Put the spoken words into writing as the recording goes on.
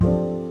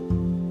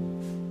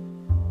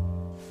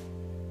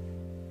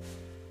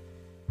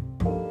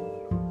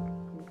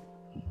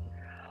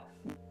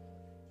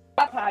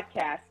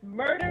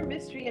murder,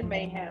 mystery, and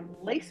mayhem,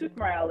 laced with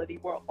morality,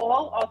 where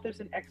all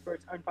authors and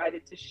experts are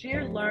invited to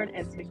share, learn,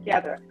 and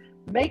together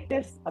make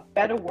this a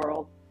better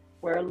world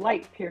where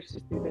light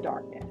pierces through the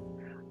darkness.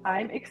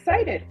 I'm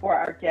excited for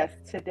our guest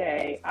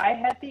today. I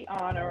had the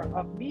honor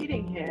of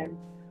meeting him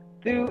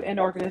through an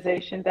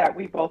organization that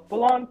we both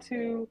belong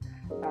to.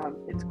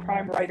 It's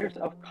Crime Writers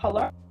of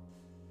Color.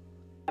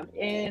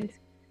 And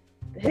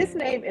his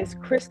name is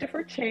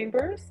Christopher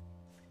Chambers.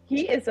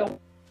 He is a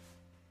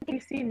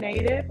DC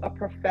native, a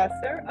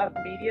professor of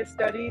media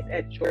studies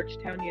at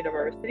Georgetown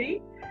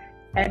University,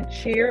 and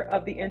chair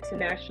of the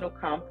International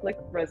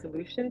Conflict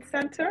Resolution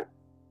Center.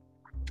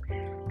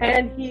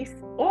 And he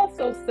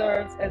also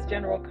serves as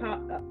general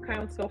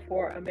counsel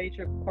for a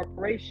major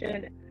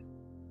corporation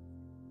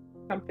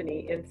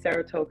company in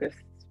Saratoga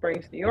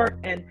Springs, New York,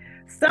 and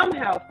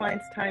somehow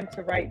finds time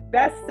to write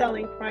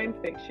best-selling crime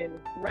fiction,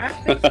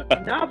 graphic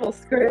novel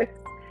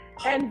scripts,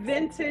 and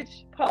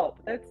vintage pulp.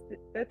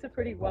 That's a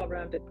pretty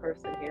well-rounded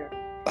person here.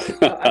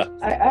 So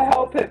I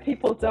hope that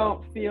people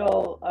don't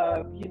feel,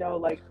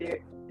 like they're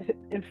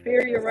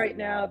inferior right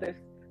now.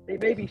 They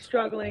may be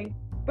struggling,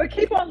 but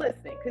keep on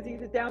listening because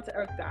he's a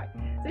down-to-earth guy.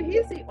 So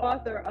he's the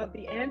author of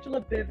the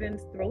Angela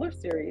Bivens thriller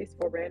series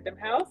for Random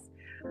House,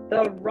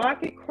 the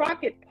Rocket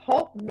Crockett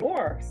pulp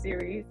noir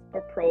series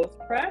for Prose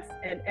Press,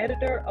 and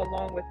editor,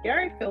 along with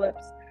Gary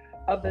Phillips,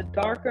 of the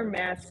Darker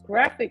Mass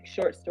graphic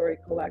short story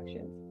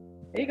collections.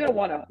 You're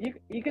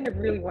gonna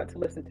really want to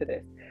listen to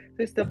this.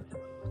 So it's the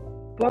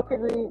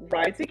Buckaroo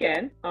Rides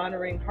Again,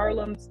 honoring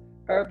Harlem's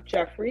Herb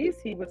Jeffries.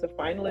 He was a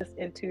finalist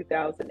in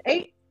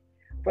 2008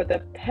 for the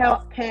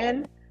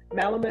Penn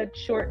Malamud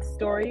short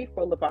story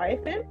for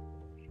Leviathan.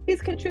 He's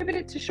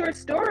contributed to short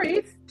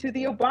stories to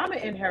the Obama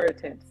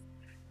Inheritance,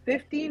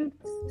 15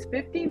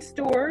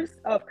 Stores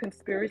of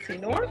Conspiracy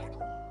North,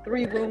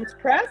 3 Rooms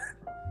Press,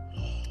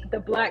 The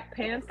Black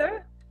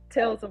Panther,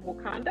 Tales of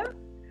Wakanda,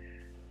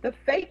 The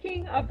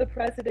Faking of the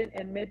President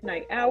and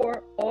Midnight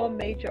Hour, all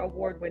major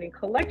award-winning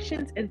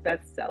collections and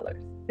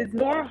bestsellers. His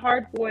noir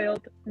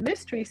hard-boiled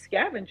mystery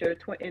Scavenger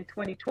in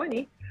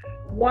 2020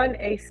 won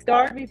a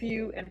starred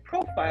review and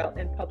profile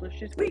in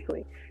Publishers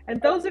Weekly. And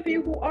those of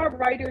you who are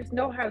writers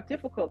know how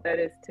difficult that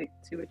is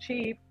to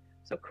achieve,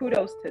 so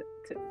kudos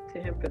to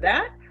him for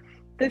that.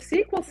 The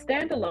sequel,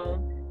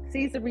 Standalone,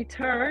 sees the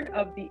return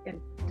of the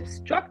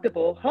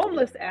indestructible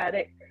homeless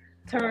addict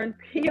turned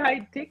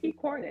P.I. Dickie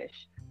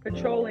Cornish,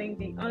 patrolling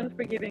the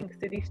unforgiving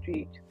city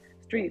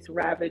streets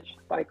ravaged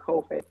by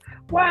COVID.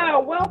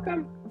 Wow,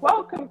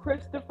 welcome,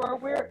 Christopher.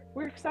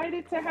 We're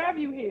excited to have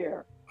you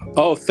here.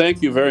 Oh,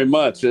 thank you very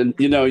much. And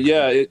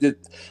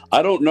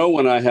I don't know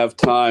when I have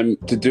time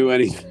to do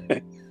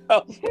anything.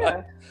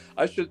 Yeah.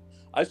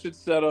 I should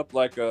set up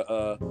like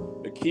a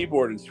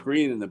keyboard and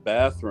screen in the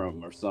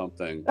bathroom or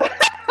something.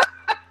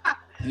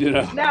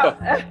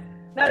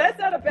 Now that's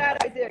not a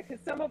bad idea because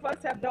some of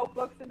us have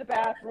notebooks in the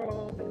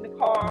bathroom, in the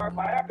car,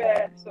 by our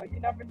bed, so you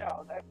never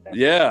know.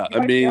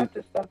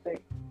 Something.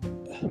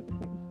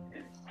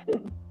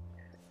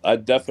 I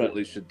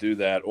definitely should do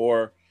that.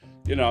 Or,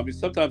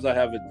 sometimes I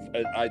have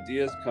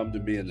ideas come to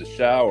me in the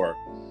shower,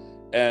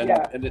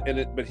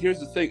 but here's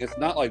the thing: it's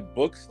not like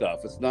book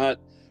stuff. It's not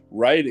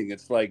writing.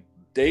 It's like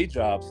day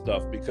job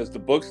stuff because the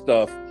book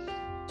stuff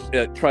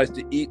tries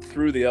to eat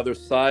through the other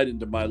side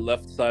into my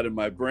left side of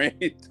my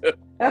brain to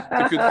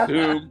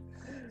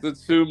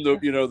consume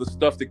the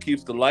stuff that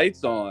keeps the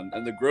lights on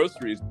and the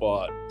groceries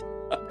bought.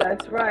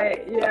 That's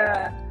right.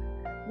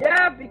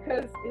 Yeah,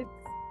 because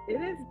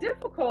it is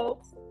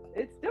difficult.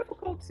 It's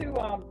difficult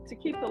to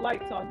keep the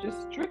lights on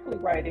just strictly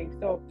writing.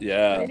 So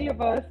many of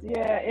us,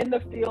 in the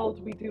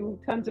field, we do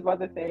tons of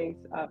other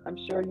things. I'm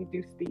sure you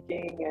do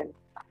speaking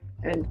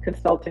and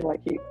consulting,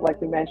 like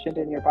we mentioned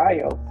in your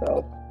bio.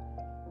 So.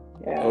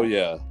 Yeah. Oh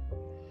yeah,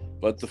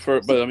 but this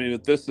is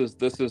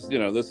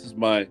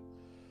my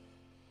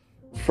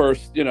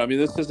first.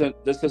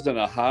 This isn't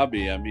a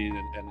hobby. And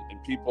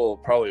people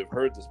probably have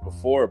heard this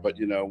before, but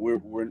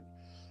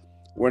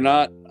we're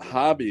not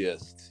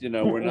hobbyists.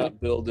 We're not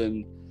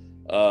building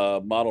a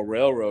model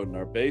railroad in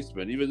our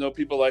basement. Even though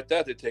people like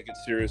that, they take it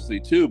seriously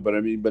too. But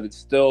it's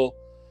still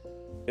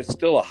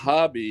a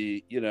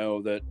hobby.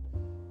 That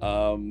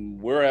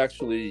we're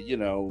actually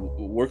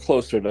we're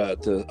closer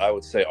to I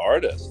would say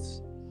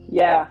artists.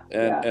 Yeah.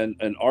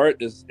 And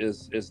art is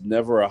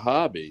never a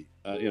hobby.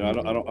 I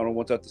don't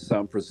want that to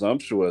sound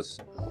presumptuous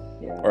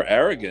or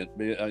arrogant.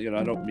 I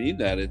don't mean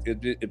that.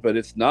 But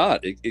it's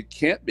not. It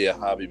can't be a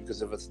hobby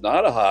because if it's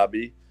not a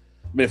hobby,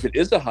 if it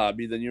is a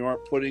hobby, then you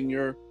aren't putting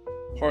your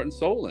heart and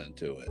soul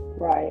into it.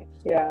 Right.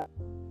 Yeah.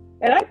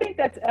 And I think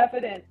that's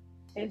evident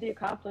in the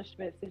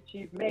accomplishments that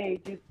you've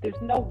made. There's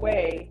no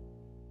way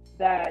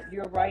that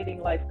your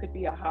writing life could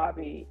be a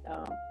hobby.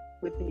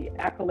 With the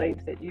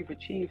accolades that you've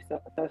achieved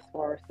thus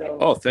far.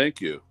 So,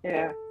 thank you.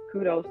 Yeah,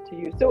 kudos to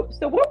you. So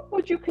what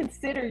would you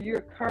consider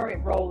your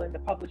current role in the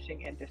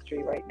publishing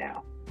industry right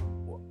now?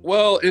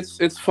 Well,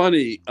 it's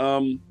funny.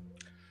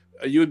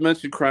 You had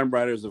mentioned Crime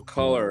Writers of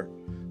Color.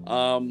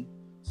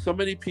 So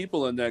many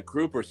people in that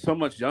group are so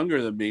much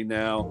younger than me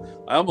now.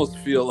 I almost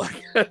feel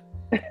like,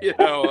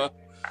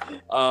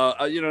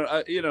 like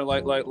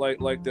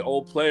the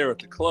old player at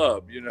the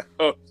club, just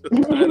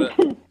kind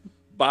of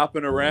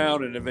bopping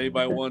around, and if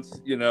anybody wants,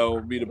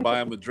 me to buy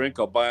them a drink,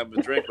 I'll buy them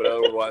a drink, but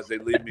otherwise they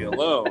leave me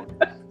alone.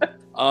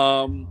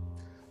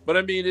 But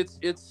I mean, it's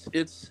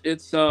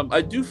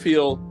I do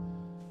feel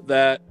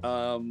that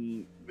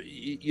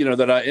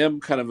that I am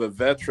kind of a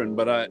veteran,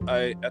 but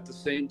I at the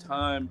same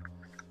time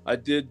I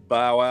did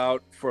bow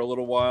out for a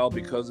little while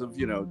because of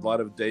a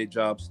lot of day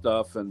job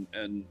stuff, and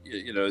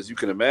as you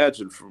can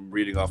imagine from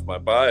reading off my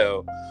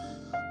bio.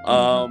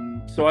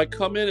 So I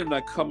come in and I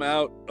come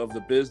out of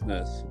the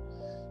business.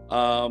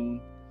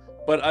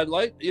 But I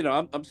like,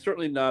 I'm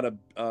certainly not an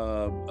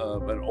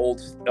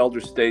old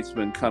elder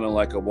statesman, kind of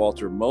like a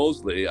Walter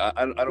Mosley. I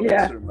don't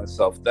consider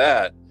myself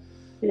that.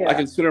 Yeah. I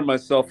consider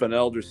myself an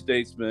elder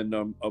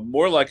statesman,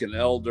 more like an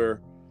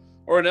elder,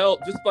 or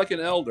just like an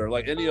elder,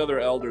 like any other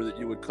elder that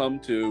you would come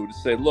to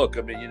say, look,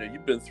 I mean,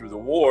 you've been through the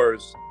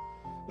wars.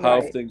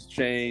 How have things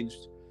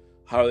changed?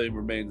 How they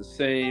remain the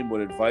same?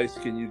 What advice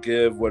can you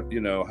give?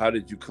 How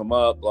did you come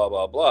up? Blah,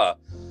 blah, blah.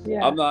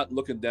 Yeah. I'm not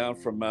looking down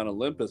from Mount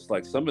Olympus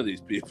like some of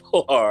these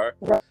people are,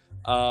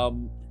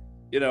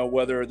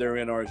 whether they're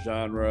in our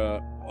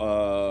genre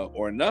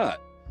or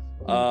not.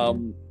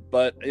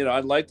 But,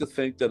 I'd like to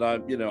think that I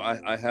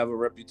have a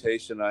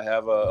reputation. I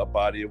have a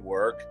body of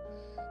work,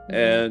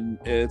 and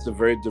it's a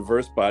very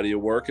diverse body of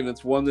work. And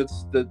it's one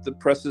that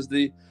presses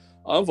the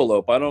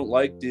envelope. I don't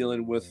like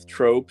dealing with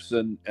tropes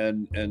and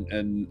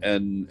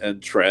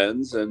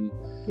trends. And,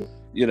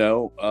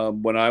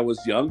 when I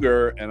was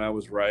younger and I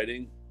was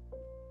writing,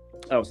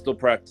 I was still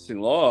practicing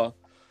law.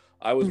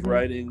 I was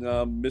writing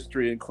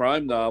mystery and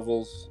crime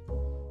novels,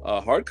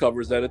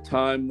 hardcovers at a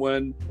time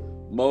when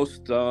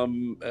most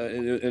in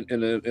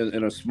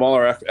a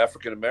smaller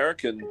African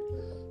American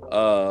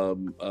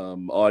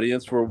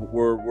audience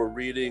were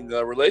reading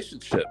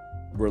relationship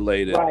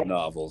related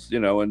novels.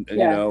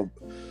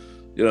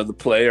 The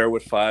player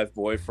with 5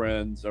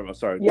 boyfriends, or I'm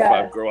sorry,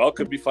 5 girls. Well,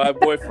 could be 5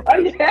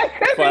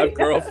 boyfriends, 5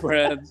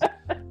 girlfriends.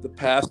 The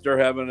pastor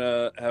having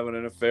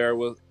an affair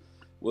with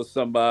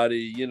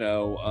somebody,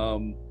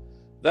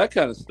 that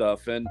kind of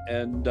stuff, and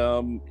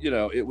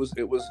it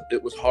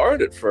was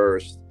hard at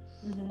first,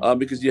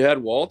 because you had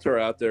Walter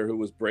out there who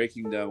was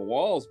breaking down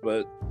walls,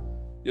 but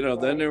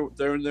then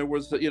there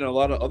was a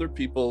lot of other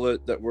people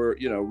that were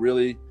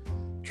really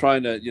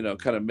trying to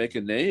kind of make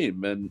a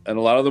name, and a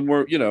lot of them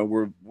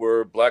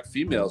were Black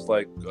females,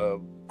 like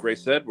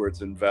Grace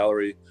Edwards and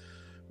Valerie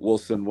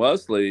Wilson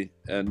Wesley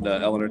and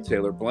Eleanor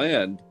Taylor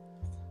Bland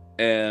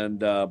and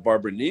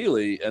Barbara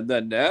Neely. And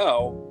then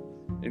now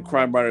in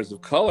Crime Writers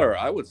of Color,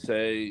 I would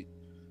say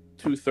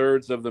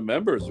 2/3 of the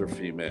members are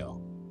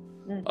female,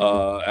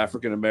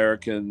 African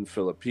American,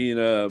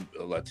 Filipina,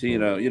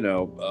 Latina,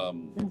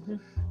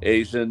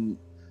 Asian,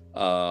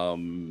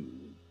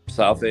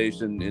 South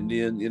Asian,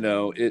 Indian.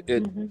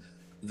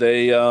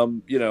 They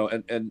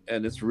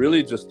and it's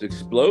really just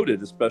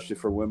exploded, especially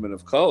for women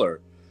of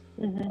color.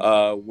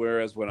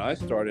 Whereas when I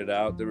started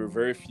out, there were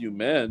very few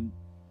men,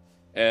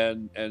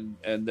 and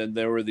then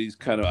there were these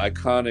kind of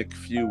iconic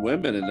few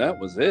women, and that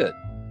was it.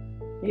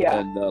 Yeah.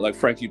 And like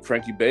Frankie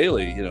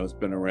Bailey, has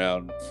been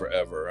around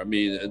forever. I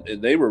mean,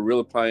 and they were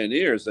real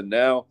pioneers, and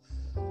now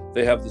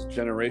they have this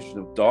generation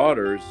of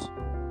daughters,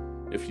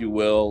 if you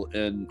will,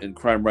 in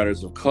Crime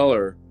Writers of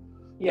Color,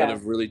 that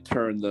have really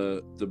turned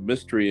the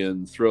mystery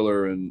and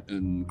thriller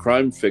and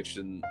crime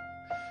fiction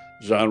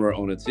genre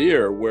on its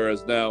ear.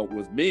 Whereas now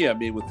with me, I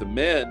mean, with the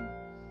men,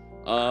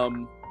 I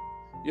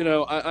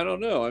don't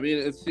know. I mean,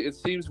 it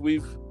seems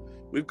we've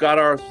got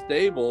our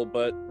stable,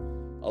 but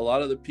a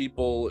lot of the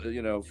people,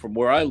 from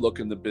where I look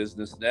in the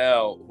business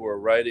now, who are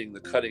writing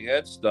the cutting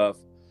edge stuff,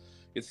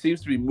 it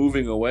seems to be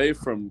moving away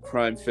from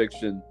crime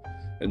fiction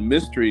and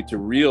mystery to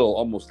real,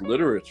 almost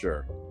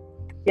literature.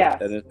 Yeah.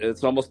 And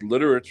it's almost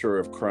literature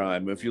of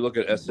crime. If you look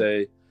at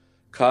S.A.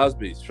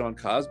 Cosby, Sean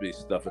Cosby's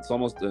stuff, it's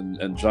almost,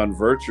 and John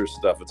Virtue's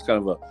stuff, it's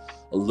kind of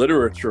a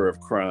literature of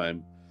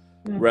crime,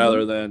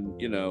 rather than,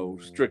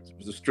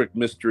 strict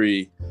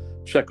mystery,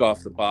 check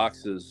off the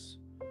boxes,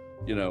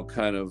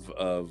 kind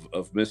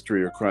of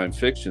mystery or crime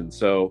fiction.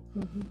 So,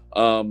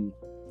 I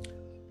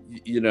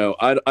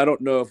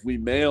don't know if we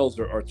males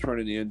are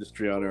turning the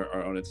industry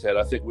on its head.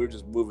 I think we're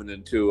just moving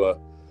into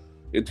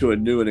a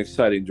new and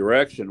exciting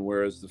direction,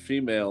 whereas the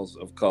females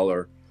of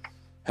color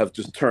have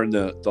just turned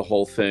the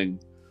whole thing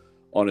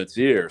on its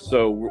ear.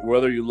 So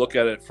whether you look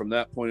at it from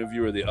that point of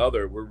view or the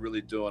other, we're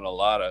really doing a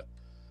lot of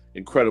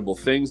incredible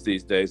things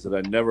these days that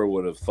I never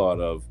would have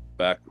thought of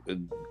back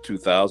in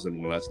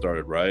 2000 when I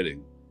started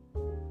writing.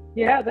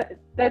 Yeah,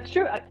 that's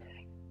true.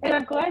 And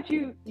I'm glad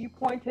you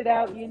pointed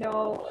out,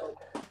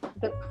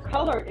 the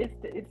color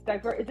it's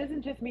diverse. It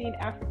doesn't just mean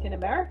African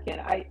American.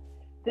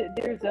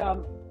 There's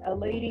a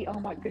lady, oh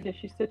my goodness,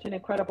 she's such an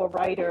incredible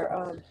writer.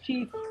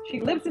 She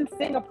lives in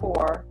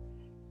Singapore,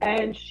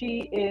 and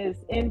she is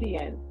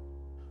Indian,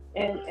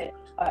 and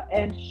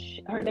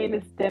her name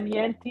is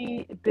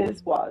Damayanti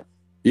Biswas.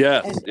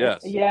 Yes,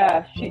 yes.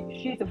 Yeah,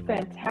 she's a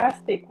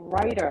fantastic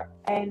writer,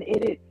 and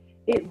it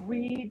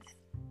reads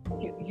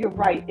you're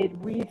right. It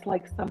reads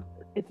like some.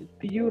 It's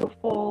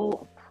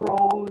beautiful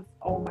prose.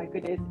 Oh my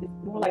goodness, it's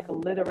more like a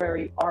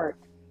literary art.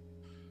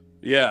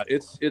 Yeah,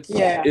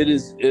 Yeah. it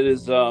is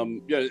yeah,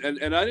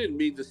 and I didn't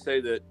mean to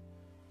say that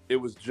it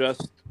was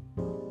just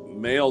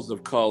males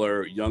of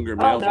color, younger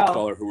Oh males of no.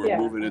 color who were Yeah.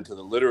 moving into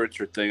the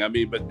literature thing. I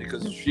mean, but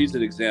because she's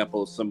an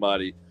example of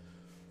somebody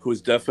who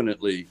has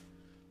definitely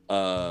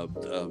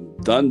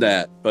done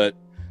that. But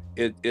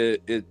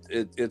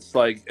it's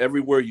like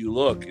everywhere you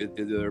look,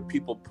 there are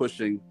people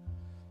pushing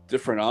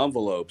different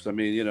envelopes. I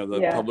mean, the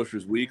Yeah.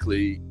 Publishers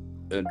Weekly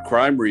and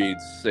Crime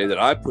Reads say that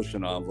I push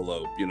an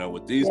envelope,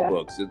 with these Yeah.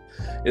 books.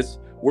 It's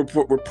we're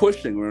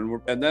pushing,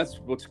 and that's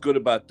what's good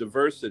about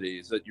diversity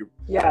is that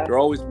Yes. you're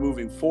always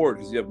moving forward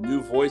because you have new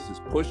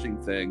voices pushing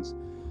things,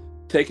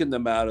 taking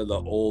them out of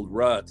the old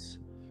ruts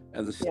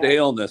and the Yes.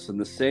 staleness and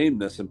the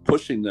sameness and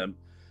pushing them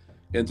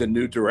into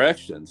new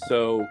directions.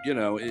 So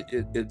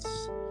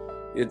it's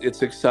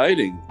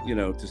exciting,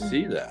 to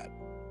see Mhm. that.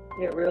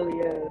 It really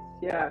is.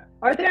 Yeah.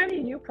 Are there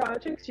any new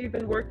projects you've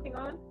been working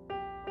on?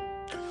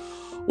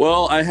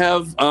 Well, I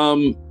have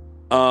my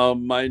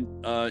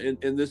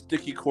in this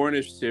Dickie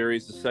Cornish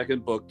series, the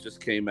second book just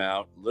came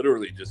out,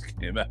 literally just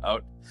came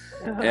out,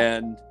 Uh-huh.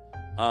 and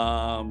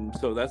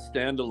so that's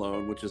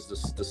Standalone, which is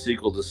the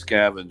sequel to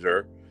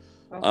Scavenger,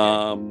 Okay.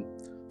 um,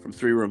 from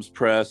Three Rooms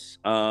Press.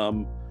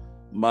 I'm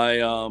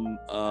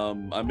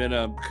in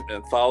an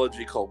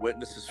anthology called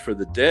Witnesses for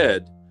the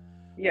Dead.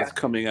 That's Yeah.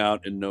 coming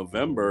out in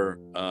November,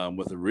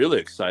 with a really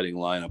exciting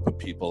lineup of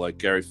people like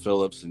Gary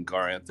Phillips and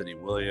Gar Anthony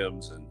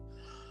Williams and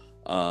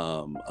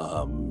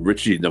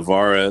Richie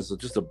Navarez,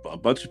 just a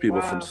bunch of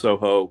people from Wow.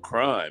 Soho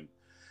Crime.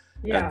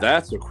 And Yeah.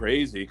 that's a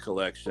crazy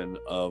collection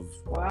of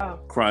Wow.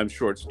 crime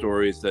short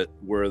stories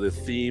where the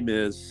theme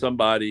is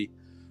somebody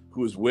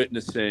who is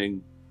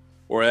witnessing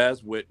or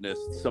has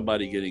witnessed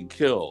somebody getting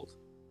killed.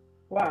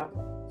 Wow.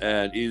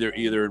 And either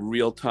in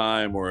real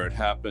time or it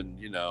happened,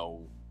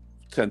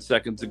 10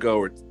 seconds ago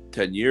or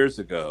 10 years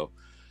ago.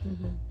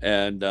 Hmm.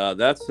 And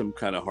that's some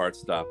kind of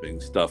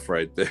heart-stopping stuff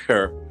right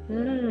there.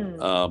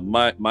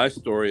 Mm. My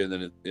story in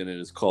it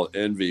is called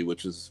Envy,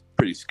 which is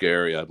pretty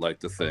scary, I'd like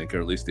to think, or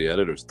at least the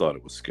editors thought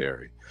it was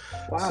scary.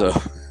 So,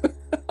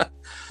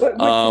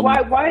 Wow.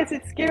 Why is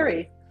it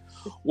scary?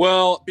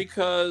 well,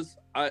 because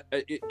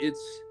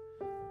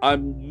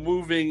I'm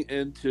moving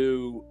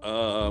into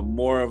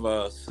more of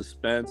a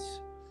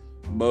suspense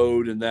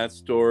mode in that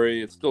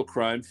story. It's still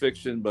crime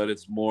fiction, but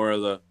it's more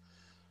of the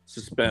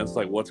suspense,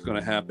 like what's going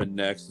to happen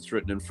next. It's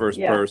written in first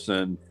Yeah.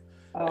 person,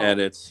 and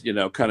Oh. it's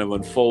kind of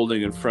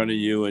unfolding in front of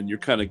you, and you're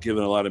kind of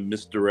given a lot of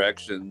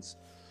misdirections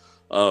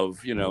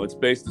of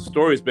the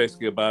story is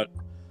basically about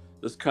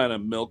this kind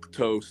of milk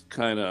toast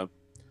kind of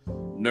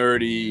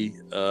nerdy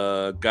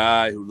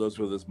guy who lives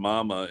with his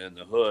mama in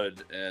the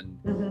hood, and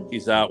Hmm.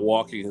 he's out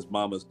walking his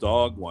mama's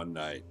dog one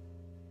night,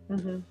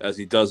 Hmm. as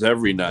he does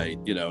every night.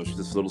 She's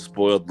this little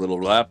spoiled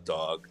little lap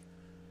dog.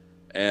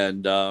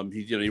 And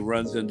he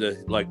runs into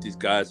like these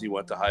guys he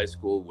went to high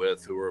school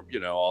with who are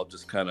all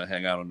just kind of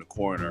hang out in the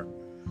corner,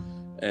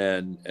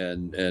 and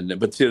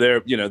but see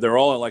they're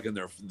all like in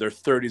their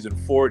 30s and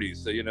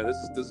 40s, so this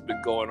has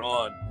been going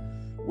on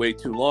way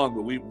too long.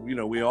 But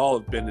we all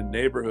have been in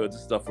neighborhoods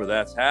and stuff where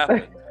that's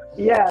happened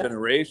Yes.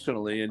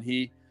 generationally,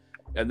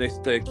 and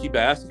they keep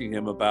asking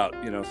him about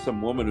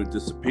some woman who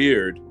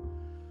disappeared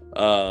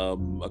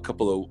a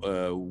couple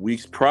of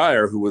weeks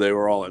prior, who they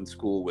were all in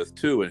school with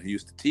too, and he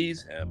used to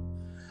tease him.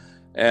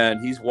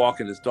 And he's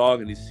walking his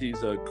dog, and he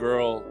sees a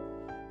girl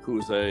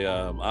who's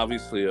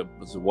obviously a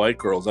white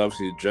girl, is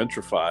obviously a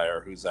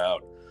gentrifier who's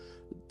out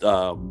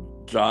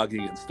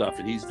jogging and stuff.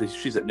 And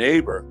she's a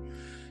neighbor,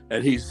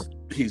 and he's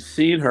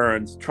seen her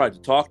and tried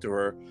to talk to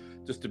her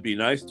just to be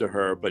nice to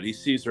her, but he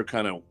sees her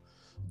kind of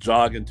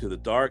jog into the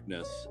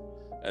darkness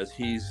as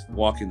he's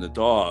walking the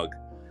dog,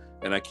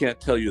 and I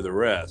can't tell you the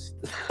rest.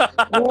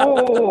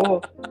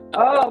 Oh.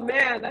 Oh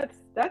man,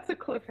 that's a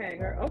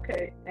cliffhanger.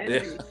 Okay.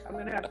 Envy. Yeah. I'm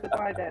gonna have to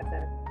buy that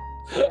then.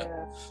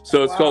 Yeah.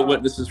 So it's called Wow.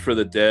 Witnesses for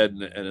the Dead,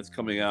 and it's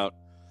coming out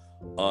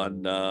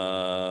on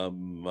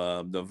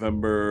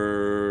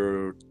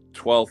November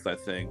 12th, I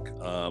think,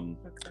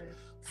 Okay.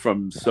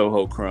 from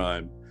Soho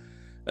Crime.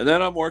 And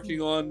then I'm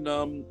working on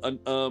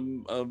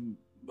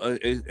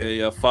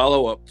a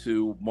follow-up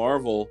to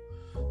Marvel.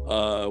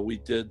 We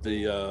did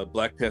the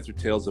Black Panther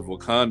Tales of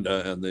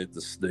Wakanda, and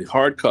the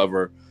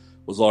hardcover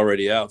was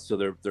already out, so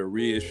they're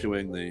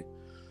reissuing the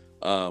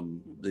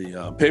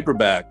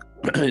paperback,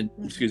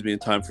 excuse me, in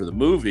time for the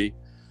movie.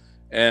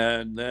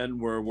 And then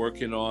we're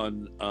working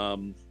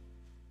on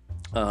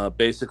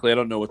basically, I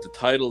don't know what the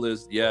title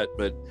is yet,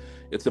 but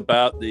it's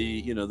about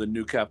the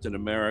new Captain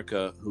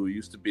America, who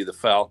used to be the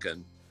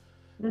Falcon,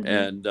 Hmm.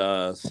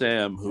 and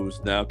Sam, who's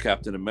now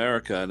Captain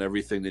America, and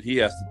everything that he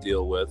has to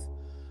deal with,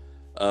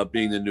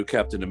 being the new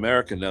Captain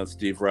America. Now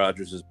Steve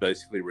Rogers is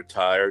basically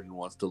retired and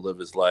wants to live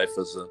his life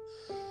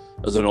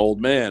as an old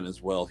man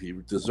as well he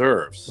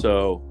deserves.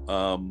 So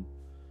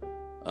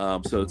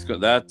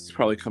that's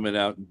probably coming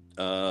out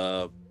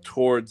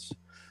towards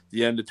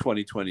the end of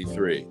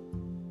 2023.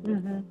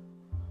 Hmm.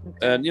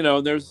 Okay. And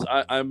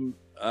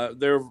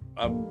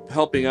I'm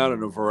helping out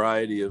in a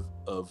variety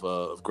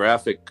of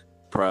graphic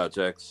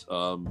projects,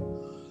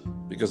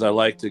 because I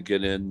like to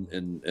get in,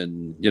 and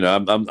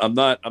I'm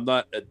not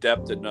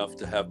adept enough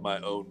to have my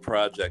own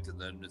project and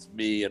then it's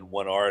me and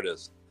one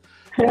artist.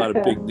 I'm not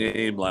a big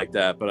name like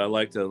that, but I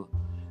like to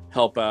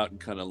help out and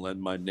kind of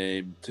lend my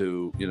name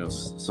to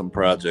some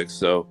projects.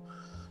 So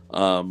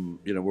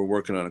we're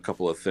working on a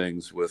couple of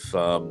things with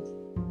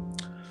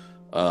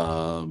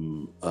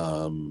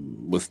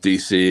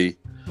DC,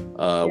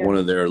 Yeah. one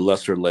of their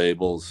lesser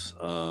labels,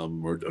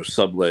 or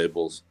sub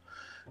labels,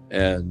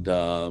 and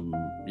and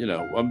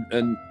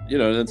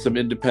some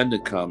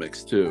independent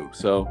comics too.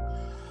 So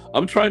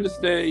I'm trying to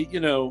stay,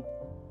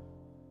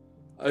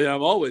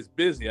 I'm always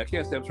busy. I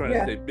can't say I'm trying to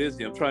Yeah. stay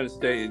busy. I'm trying to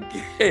stay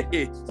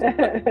engaged.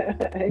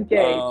 Engaged.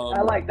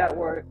 I like that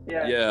word.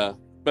 Yeah. Yeah,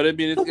 but I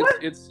mean, So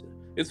what? it's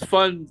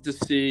fun to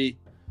see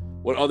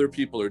what other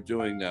people are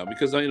doing now,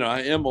 because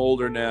I am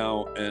older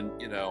now, and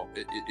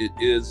it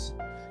is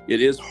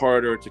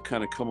harder to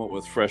kind of come up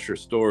with fresher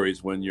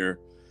stories when you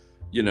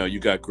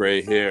got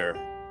gray hair,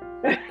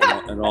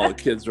 and all the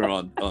kids are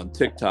on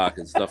TikTok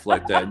and stuff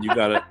like that, and you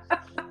got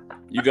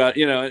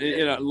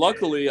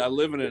luckily I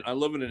live in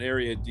an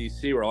area in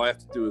DC where all I have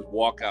to do is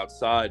walk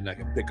outside and I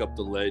can pick up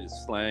the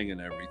latest slang and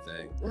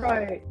everything.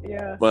 Right.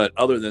 Yeah. But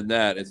other than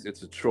that,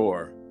 it's a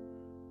chore.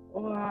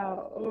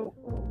 Wow. Oh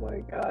my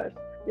gosh.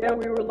 Yeah,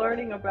 we were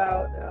learning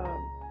about,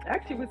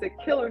 actually, it was at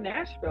Killer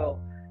Nashville,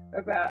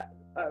 about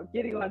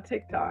getting on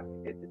TikTok.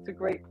 It's a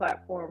great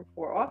platform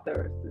for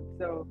authors. And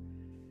so,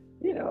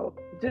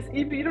 just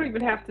even, you don't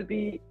even have to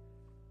be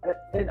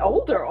an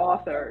older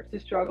author to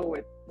struggle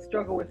with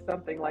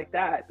something like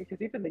that,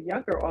 because even the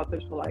younger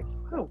authors were like,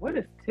 oh, what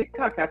does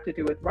TikTok have to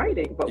do with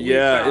writing? But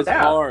yeah, it's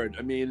out. hard.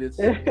 I mean, it's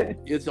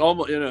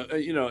almost,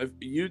 if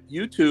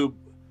YouTube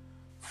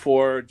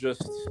for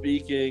just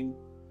speaking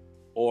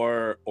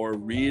or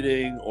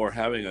reading or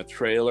having a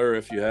trailer,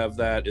 if you have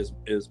that, is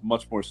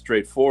much more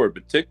straightforward.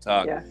 But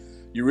TikTok, yeah.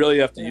 you really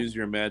have to use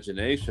your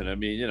imagination. I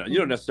mean, you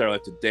don't necessarily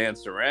have to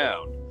dance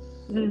around,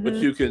 but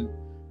you can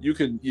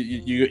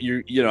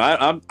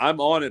I'm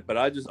on it, but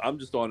I'm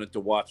just on it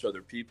to watch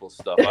other people's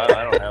stuff.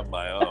 I don't have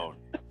my own.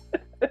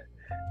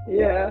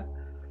 Yeah.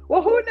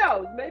 Well, who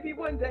knows? Maybe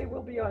one day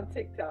we'll be on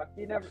TikTok.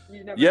 You never.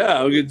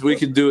 Yeah, we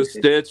can do a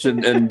stitch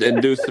and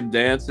do some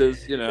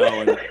dances,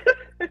 And...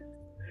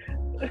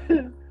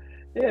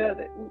 Yeah.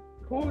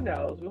 Who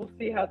knows? We'll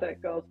see how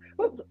that goes.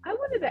 Well, I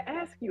wanted to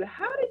ask you,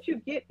 how did you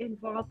get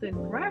involved in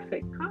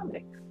graphic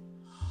comics?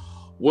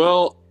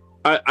 Well,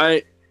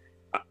 I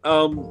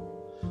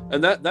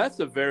and that's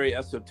a very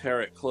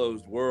esoteric,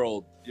 closed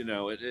world.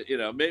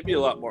 It may be a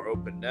lot more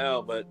open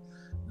now, but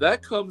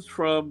that comes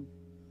from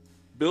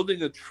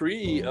building a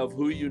tree of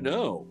who you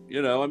know.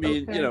 I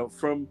mean, Okay.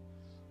 from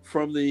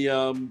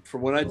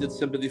when I did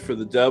Sympathy for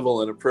the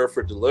Devil and A Prayer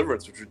for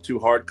Deliverance, which were two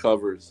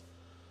hardcovers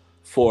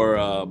for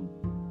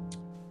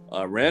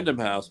Random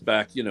House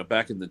back in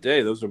the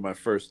day. Those are my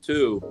first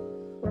two.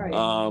 Right.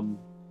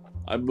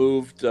 I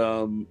moved,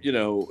 I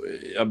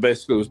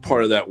basically was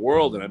part of that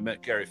world, and I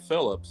met Gary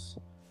Phillips,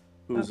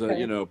 who's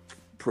a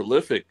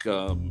prolific,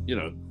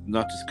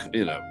 not just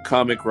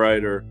comic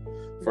writer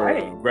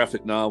for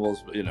graphic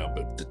novels,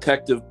 but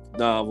detective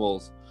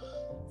novels,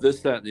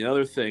 this, that, and the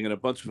other thing, and a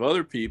bunch of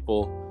other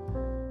people,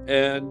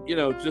 and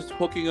just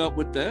hooking up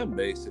with them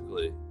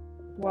basically.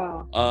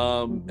 Wow.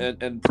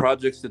 And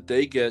projects that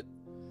they get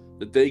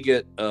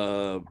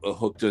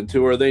hooked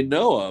into or they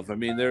know of. I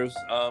mean, there's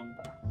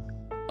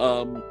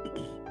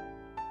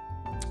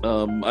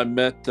I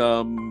met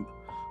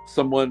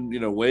someone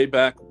way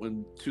back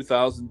in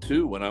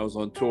 2002 when I was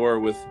on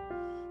tour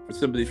for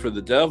Sympathy for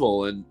the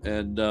Devil,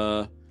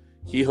 and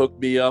he hooked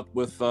me up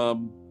with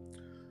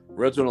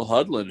Reginald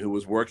Hudlin, who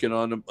was working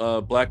on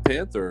a Black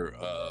Panther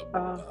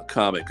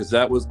comic, because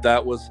that was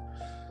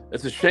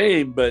it's a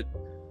shame, but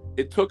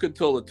it took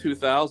until the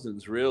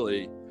 2000s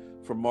really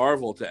for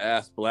Marvel to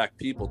ask Black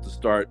people to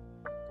start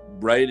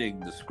writing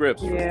the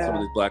scripts for some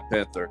of these Black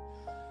Panther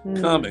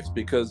comics,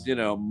 because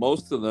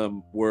most of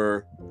them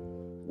were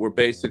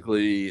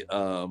basically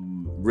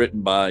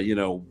written by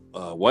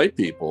white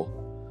people.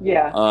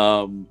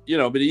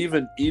 But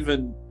even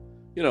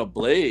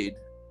Blade,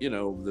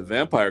 the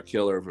vampire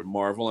killer of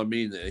Marvel, I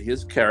mean,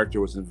 his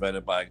character was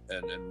invented by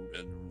and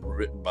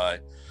written by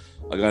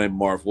a guy named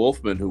Marv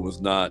Wolfman, who was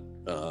not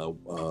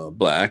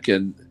Black.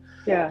 And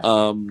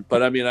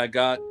but I mean, I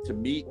got to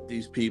meet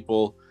these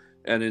people,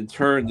 and in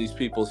turn these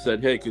people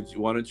said, hey,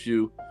 why don't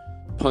you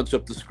punch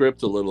up the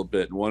script a little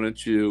bit, and why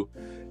don't you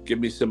give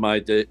me some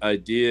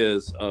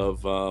ideas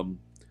of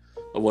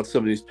what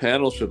some of these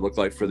panels should look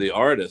like for the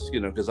artists,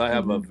 because I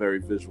have a very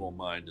visual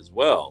mind as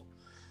well.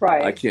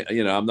 Right. I can't,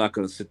 I'm not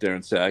going to sit there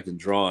and say I can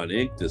draw and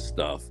ink this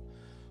stuff,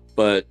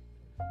 but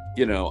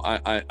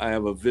I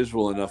have a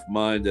visual enough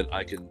mind that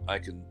I can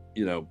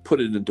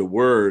put it into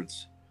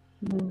words,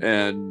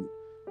 and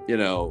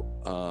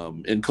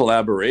in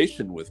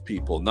collaboration with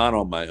people, not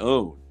on my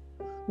own.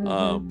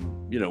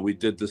 We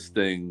did this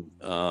thing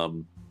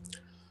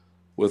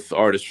with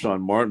artist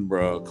Sean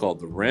Martinborough called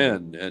the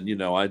Wren, and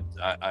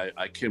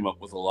I came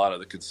up with a lot of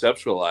the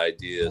conceptual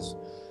ideas,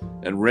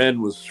 and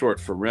Wren was short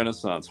for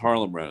Renaissance,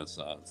 Harlem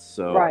Renaissance.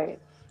 So Right.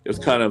 it was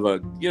kind of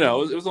it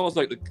was almost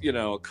like a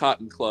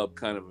Cotton Club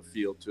kind of a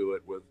feel to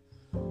it with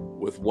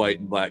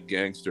white and black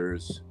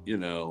gangsters,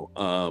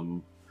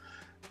 and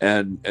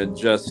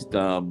just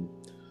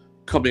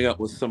coming up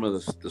with some of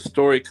the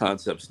story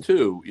concepts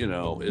too,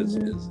 is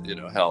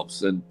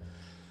helps. And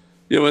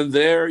and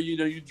there,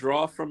 you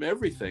draw from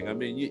everything. I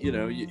mean, you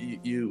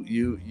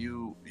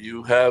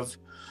have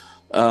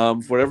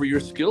whatever your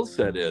skill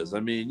set is.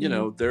 I mean,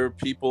 there are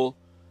people,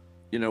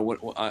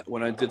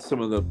 when I did some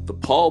of the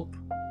pulp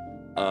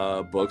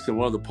books, and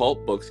one of the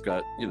pulp books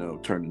got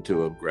turned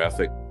into a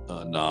graphic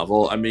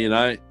novel. I mean,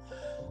 I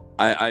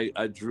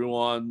drew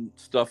on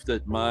stuff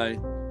that my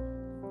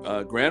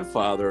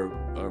grandfather,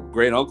 or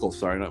great uncle,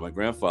 sorry, not my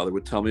grandfather,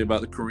 would tell me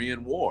about the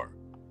Korean War.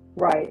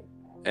 Right.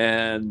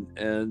 And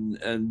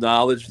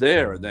knowledge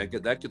there, and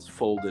that gets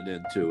folded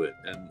into it,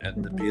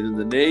 and being in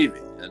the Navy,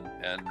 and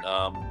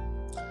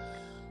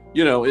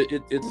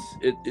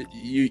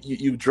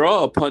you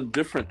draw upon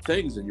different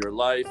things in your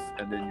life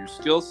and in your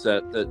skill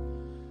set that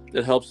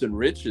helps to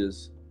enrich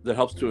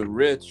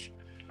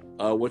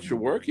what you're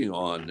working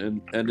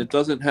on, and it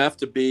doesn't have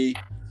to be,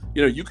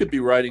 you could be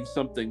writing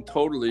something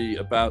totally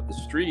about the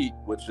street,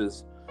 which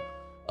is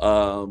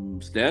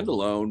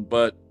standalone,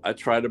 but I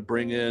try to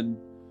bring in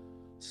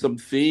some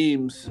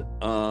themes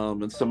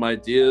and some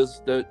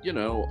ideas that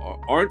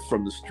aren't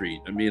from the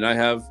street. I mean, I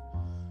have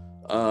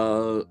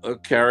a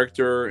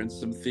character and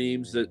some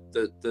themes that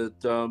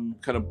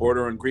kind of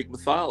border on Greek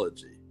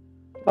mythology.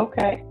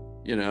 Okay.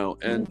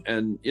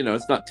 And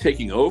it's not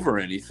taking over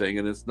anything,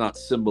 and it's not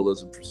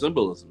symbolism for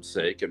symbolism's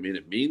sake. I mean,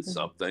 it means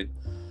something.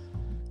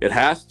 It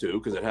has to,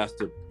 because it has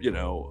to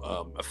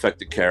affect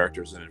the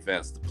characters and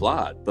advance the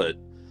plot. But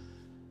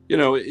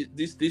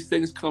these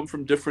things come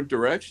from different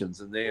directions,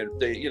 and they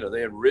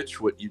enrich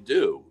what you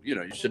do.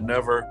 You should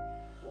never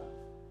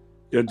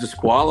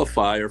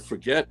disqualify or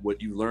forget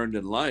what you learned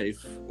in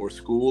life or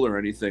school or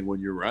anything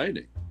when you're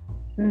writing.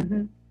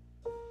 Mm-hmm.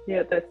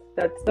 Yeah,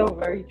 that's so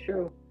very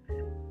true.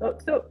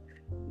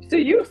 So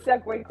you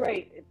segue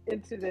great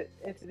into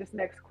this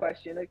next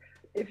question. Like,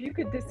 if you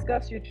could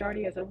discuss your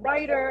journey as a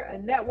writer, a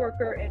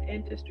networker, and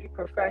industry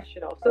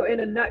professional. So in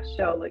a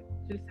nutshell, like,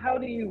 just how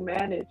do you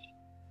manage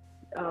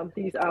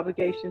these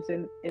obligations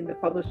in the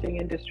publishing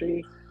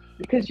industry?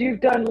 Because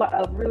you've done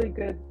a really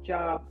good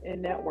job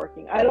in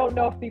networking. I don't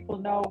know if people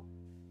know,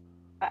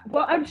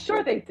 well, I'm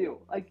sure they do.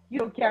 Like,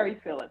 Gary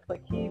Phillips,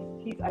 like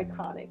he's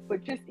iconic,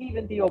 but just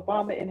even the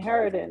Obama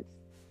inheritance.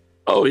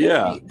 Oh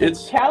yeah,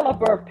 it's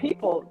caliber of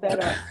people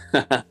that are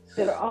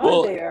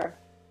on there.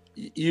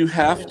 You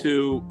have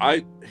to.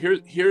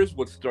 Here's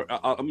what started.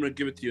 I'm going to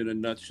give it to you in a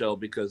nutshell,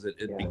 because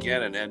it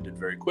began and ended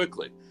very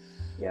quickly.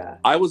 Yeah.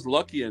 I was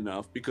lucky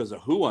enough, because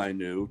of who I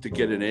knew, to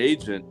get an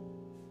agent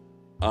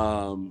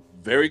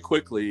very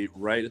quickly,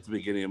 right at the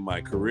beginning of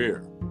my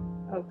career.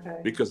 Okay.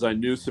 Because I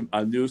knew some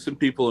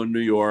people in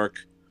New York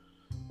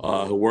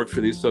who worked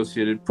for the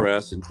Associated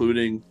Press,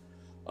 including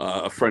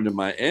a friend of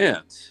my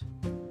aunt's.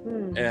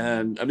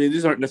 And I mean,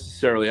 these aren't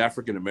necessarily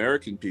African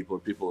American people or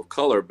people of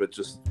color, but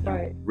just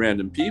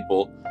random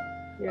people.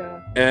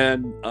 Yeah.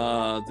 And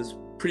this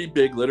pretty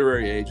big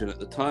literary agent at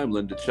the time,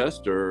 Linda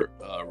Chester,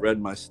 read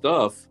my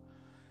stuff,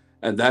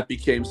 and that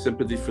became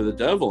Sympathy for the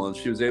Devil, and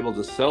she was able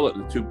to sell it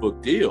in a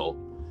 2-book deal.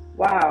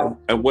 Wow.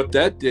 And what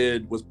that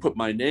did was put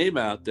my name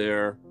out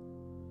there,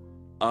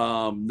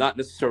 not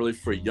necessarily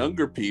for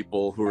younger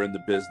people who are in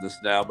the business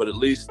now, but at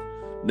least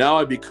now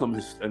I become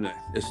a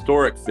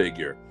historic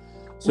figure.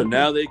 So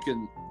now they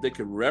can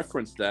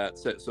reference that.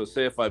 So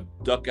say if I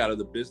duck out of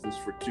the business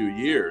for 2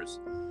 years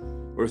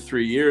or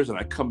 3 years and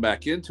I come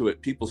back into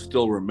it, people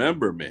still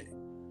remember me.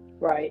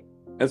 Right.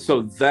 And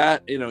so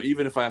that,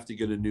 even if I have to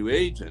get a new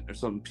agent or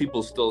something,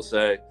 people still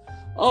say,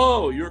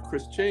 "Oh, you're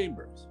Chris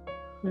Chambers."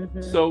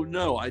 Mm-hmm. So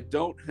no, I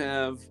don't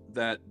have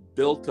that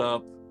built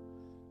up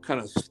kind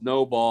of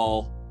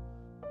snowball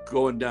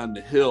going down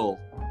the hill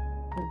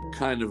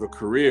kind of a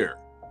career.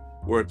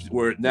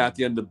 Where now at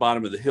the end of the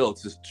bottom of the hill,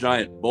 it's this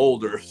giant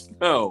boulder of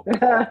snow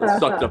that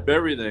sucked up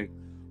everything.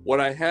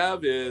 What I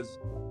have is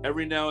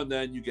every now and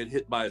then you get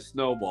hit by a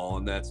snowball,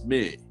 and that's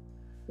me.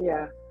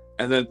 Yeah.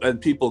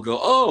 And people go,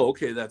 "Oh,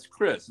 okay, that's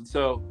Chris." And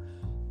so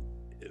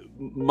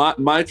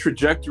my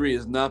trajectory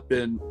has not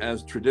been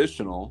as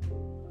traditional,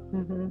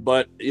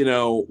 but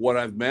what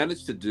I've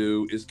managed to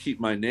do is keep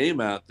my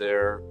name out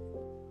there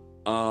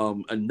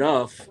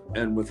enough,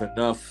 and with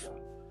enough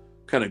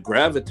kind of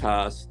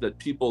gravitas that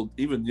people,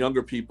 even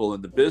younger people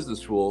in the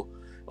business, all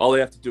they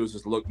have to do is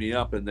just look me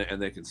up, and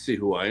they can see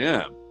who I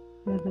am.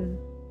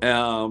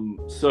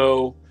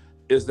 So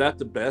is that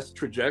the best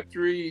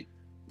trajectory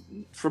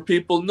for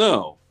people?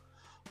 No.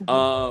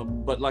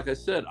 But like I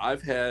said,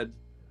 I've had,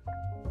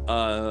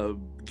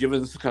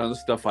 given the kind of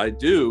stuff I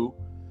do,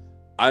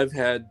 I've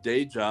had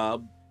day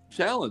job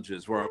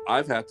challenges where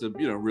I've had to,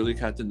 really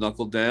had to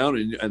knuckle down,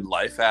 and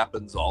life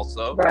happens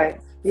also. Right.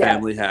 Yeah.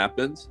 Family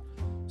happens.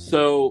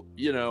 So,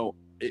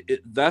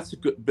 that's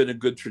been a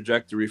good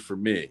trajectory for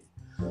me.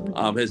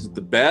 Is it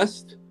the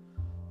best?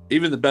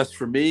 Even the best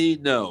for me?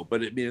 No,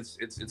 but I mean,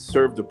 it's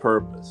served a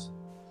purpose.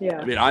 Yeah.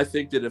 I mean, I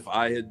think that if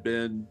I had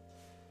been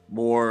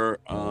more,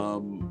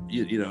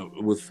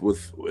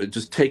 with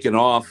just taken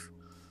off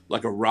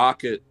like a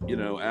rocket,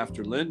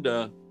 after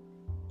Linda,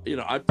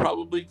 I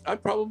probably, I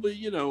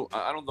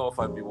don't know if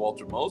I'd be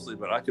Walter Mosley,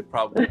 but I could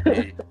probably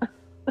be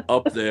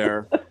up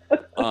there,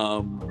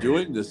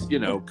 doing this,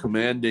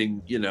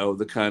 commanding,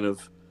 the kind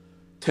of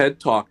TED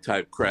Talk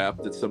type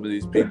crap that some of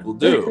these people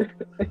do.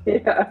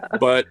 Yeah.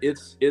 But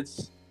it's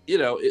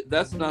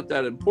that's not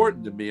that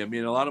important to me. I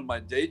mean, a lot of my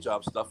day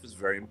job stuff is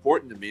very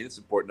important to me. It's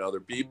important to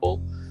other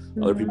people.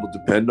 Other people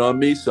depend on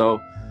me. So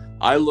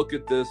I look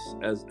at this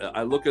as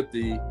I look at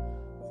the,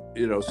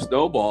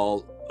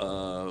 snowball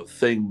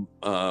thing,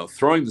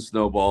 throwing the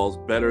snowballs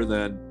better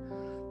than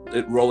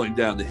it rolling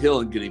down the hill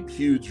and getting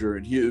huger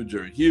and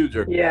huger and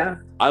huger. Yeah.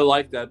 I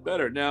like that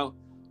better. Now,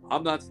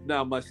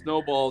 my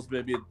snowballs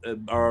maybe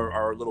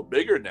are a little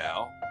bigger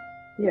now.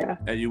 Yeah.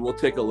 And you will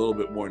take a little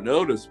bit more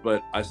notice,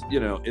 but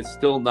it's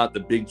still not the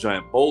big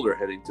giant boulder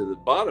heading to the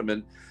bottom.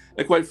 And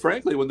quite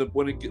frankly, when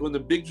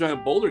the big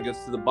giant boulder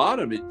gets to the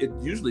bottom, it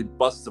usually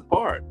busts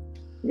apart.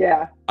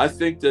 Yeah. I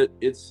think that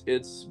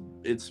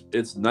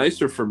it's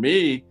nicer for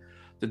me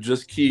to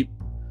just keep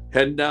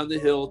heading down the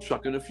hill,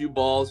 chucking a few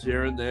balls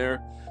here and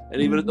there,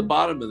 and even at the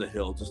bottom of the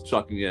hill, just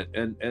chucking it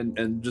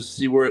and just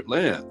see where it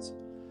lands.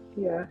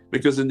 Yeah.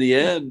 Because in the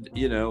end,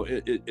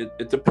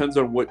 it depends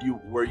on where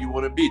you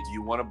want to be. Do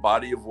you want a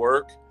body of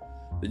work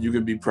that you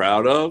can be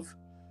proud of,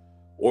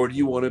 or do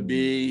you want to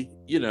be,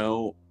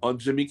 on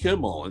Jimmy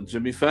Kimmel and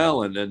Jimmy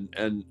Fallon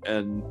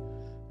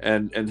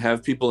and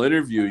have people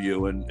interview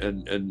you and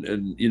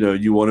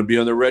you want to be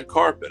on the red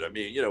carpet? I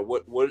mean,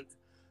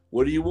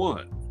 what do you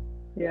want?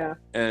 Yeah.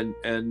 And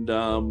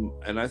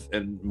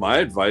my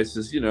advice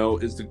is,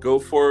 is to go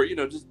for,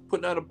 just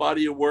putting out a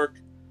body of work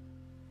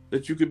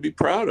that you can be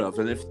proud of.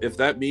 And if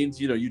that means,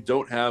 you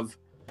don't have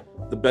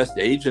the best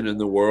agent in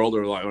the world,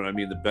 or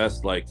the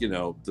best,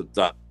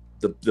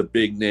 the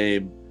big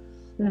name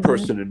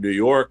person in New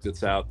York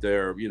that's out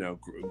there,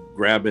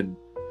 grabbing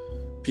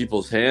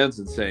people's hands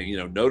and saying,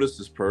 notice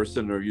this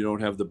person, or you don't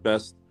have the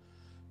best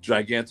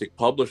gigantic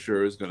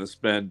publisher is going to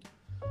spend,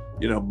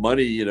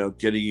 money,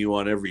 getting you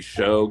on every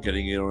show,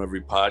 getting you on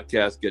every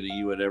podcast, getting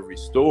you in every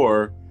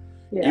store.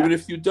 Yeah. Even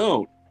if you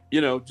don't,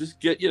 just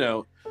get,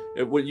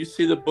 when you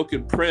see the book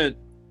in print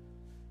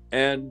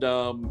and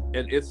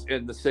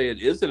to say it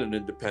isn't an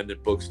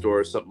independent bookstore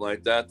or something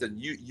like that, then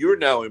you're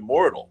now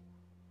immortal.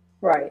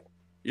 Right.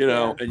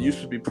 And you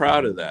should be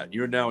proud of that.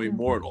 You're now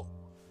immortal.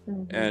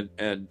 And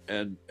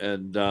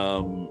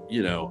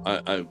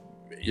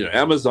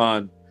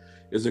Amazon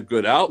is a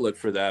good outlet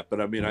for that.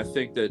 But I mean, I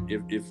think that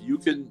if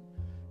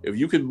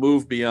you can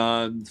move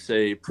beyond,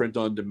 say, print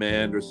on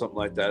demand or something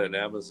like that at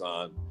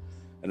Amazon,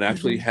 and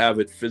actually have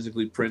it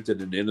physically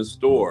printed and in a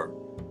store,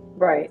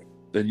 right,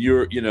 then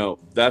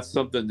that's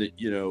something that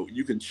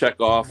you can check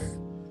off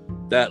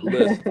that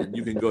list and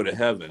you can go to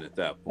heaven at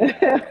that point.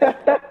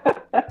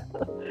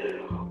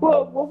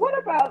 Well, what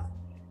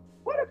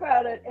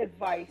about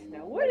advice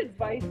now? What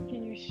advice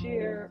can you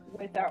share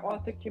with our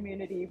author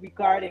community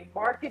regarding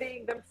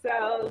marketing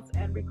themselves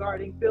and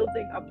regarding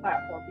building a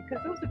platform?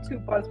 Because those are two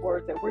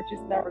buzzwords that we're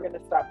just never going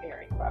to stop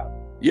hearing about.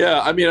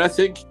 Yeah, I mean, I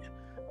think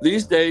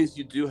these days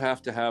you do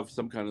have to have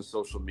some kind of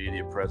social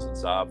media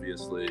presence,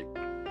 obviously.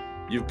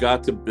 You've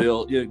got to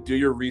build, do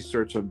your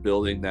research on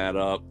building that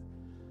up,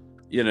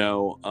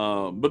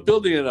 but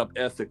building it up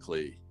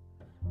ethically,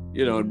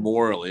 and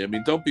morally. I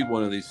mean, don't be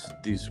one of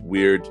these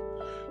weird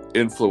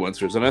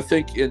influencers. And I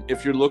think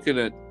if you're looking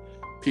at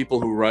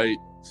people who write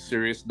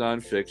serious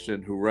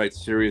nonfiction, who write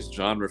serious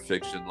genre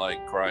fiction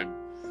like crime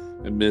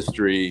and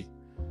mystery,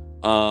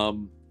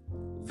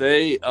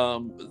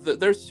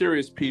 they're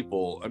serious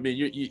people. I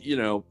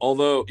mean,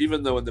 although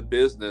even though in the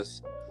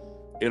business,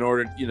 in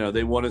order,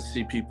 they want to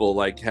see people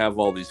have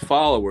all these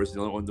followers,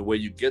 and the way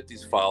you get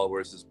these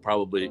followers is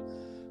probably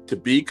to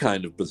be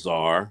kind of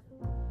bizarre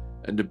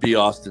and to be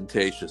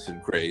ostentatious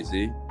and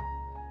crazy.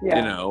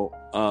 Yeah.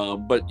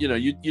 But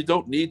you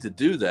don't need to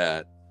do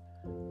that.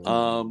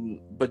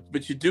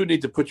 But you do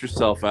need to put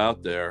yourself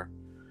out there.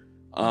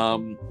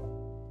 You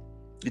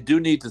do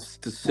need to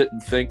sit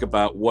and think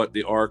about what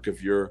the arc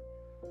of your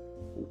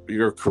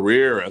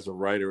career as a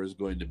writer is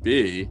going to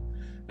be.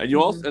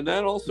 And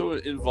that also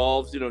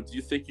involves, do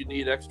you think you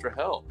need extra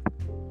help?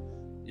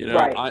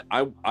 Right.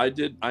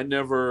 I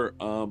never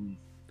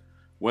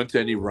went to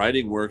any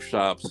writing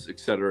workshops, et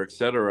cetera, et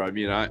cetera. I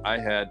mean,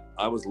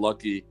 I was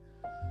lucky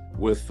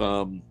with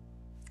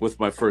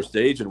my first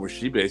agent, where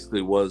she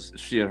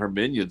and her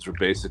minions were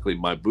basically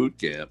my boot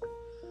camp.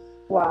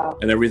 Wow.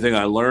 And everything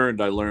I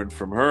learned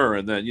from her.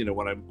 And then,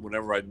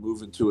 whenever I'd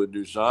move into a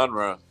new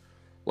genre,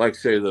 like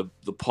say the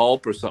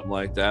pulp or something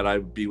like that, I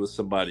would be with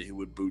somebody who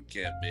would boot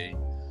camp me.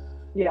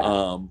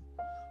 Yeah.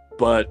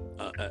 But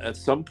at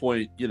some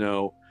point,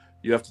 you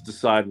have to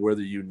decide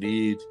whether you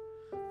need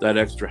that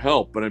extra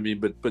help. But I mean,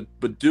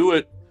 but do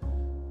it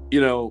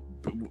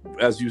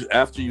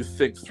after you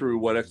think through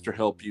what extra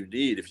help you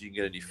need, if you can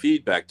get any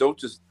feedback, don't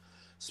just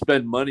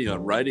spend money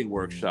on writing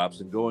workshops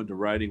and going to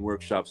writing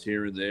workshops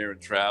here and there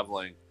and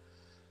traveling.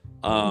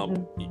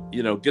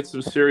 Get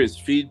some serious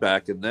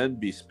feedback and then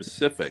be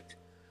specific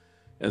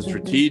and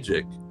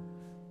strategic,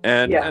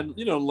 and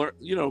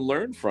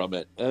learn from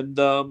it. And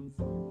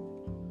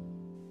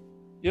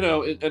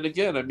and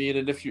again, I mean,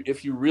 and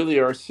if you really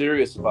are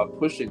serious about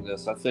pushing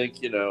this, I think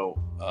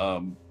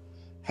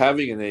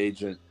having an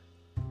agent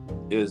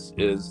is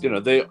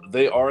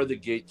they are the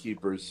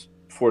gatekeepers,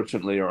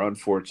 fortunately or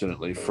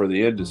unfortunately, for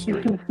the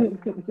industry.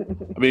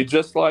 I mean,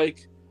 just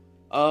like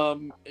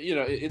it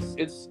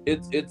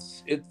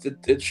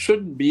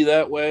shouldn't be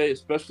that way,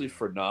 especially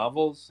for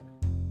novels,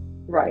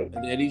 right?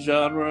 In any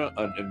genre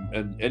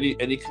and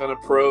any kind of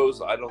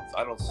prose. I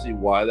don't see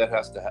why that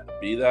has to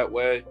be that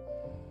way.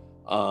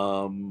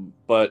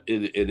 But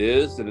it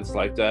is, and it's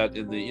like that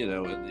in the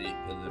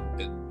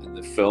in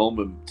the film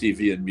and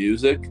TV and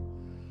music.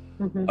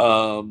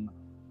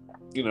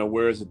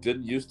 Whereas it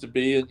didn't used to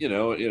be,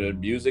 in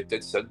music,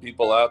 they'd send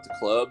people out to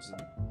clubs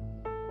and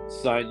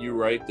sign you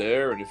right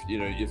there. And if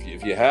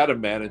you had a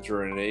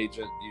manager and an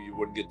agent, you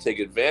wouldn't get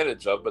taken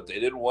advantage of, but they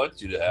didn't want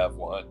you to have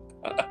one.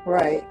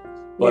 Right.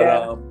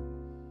 But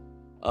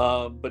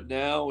but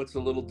now it's a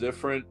little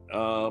different.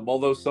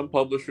 Although some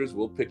publishers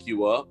will pick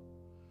you up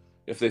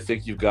if they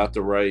think you've got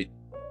the right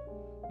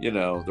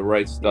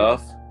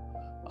stuff.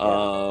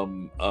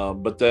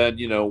 But then,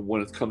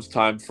 when it comes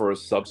time for a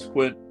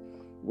subsequent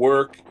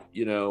work,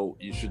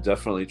 you should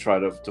definitely try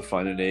to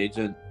find an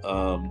agent.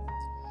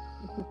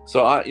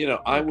 So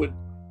I would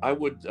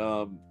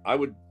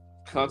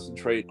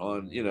concentrate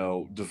on,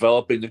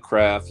 developing the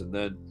craft, and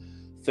then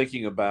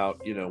thinking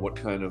about, what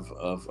kind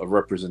of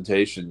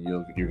representation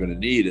you're going to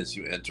need as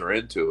you enter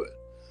into it.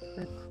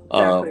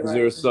 Because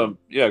there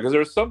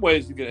are some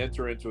ways you can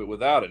enter into it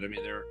without it. I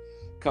mean, there are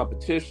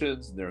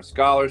competitions and there are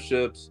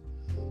scholarships,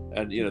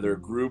 and there are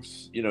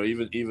groups,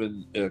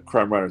 even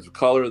crime writers of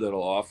color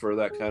that'll offer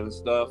that kind of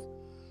stuff.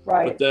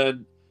 Right. But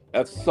then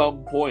at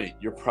some point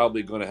you're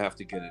probably going to have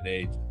to get an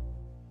agent.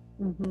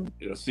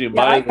 So you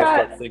might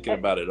start thinking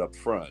about it up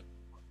front.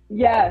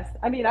 Yes,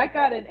 I mean, I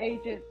got an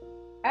agent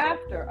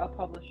after a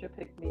publisher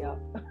picked me up.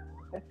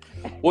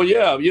 Well,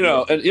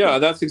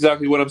 that's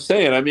exactly what I'm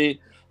saying. I mean,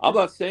 I'm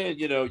not saying,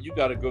 you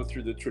got to go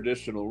through the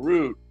traditional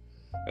route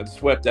and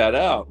sweat that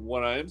out.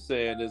 What I am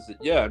saying is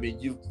that, I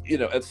mean,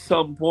 at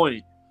some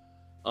point,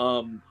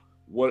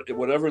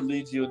 whatever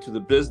leads you into the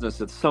business,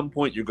 at some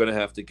point you're going to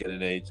have to get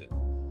an agent.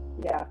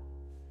 Yeah,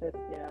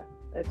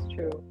 that's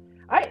true.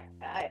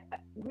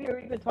 We were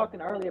even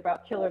talking earlier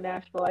about Killer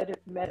Nashville. I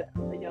just met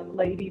a young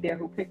lady there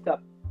who picked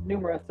up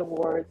numerous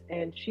awards,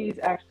 and she's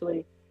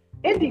actually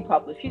indie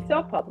published. She's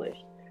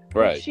self-published.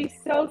 Right. But she's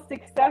so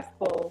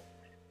successful.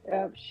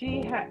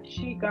 She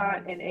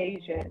got an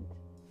agent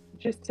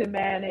just to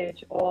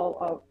manage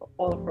all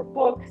of her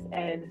books,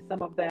 and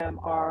some of them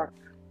are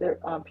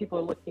people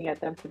are looking at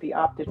them to be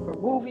opted for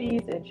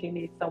movies, and she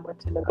needs someone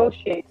to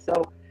negotiate.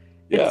 So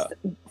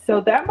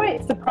that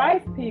might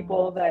surprise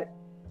people that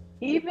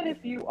even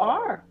if you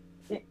are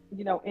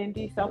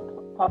indie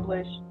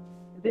self-published,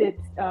 that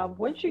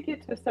once you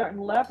get to a certain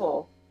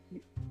level,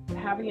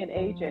 having an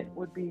agent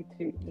would really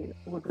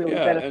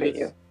benefit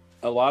you.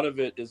 A lot of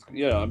it is,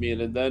 I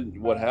mean, and then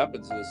what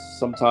happens is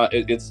sometimes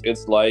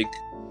it's like,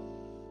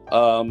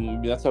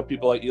 that's how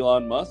people like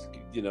Elon Musk,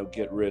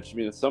 get rich. I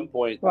mean, at some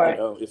point, right.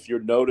 If you're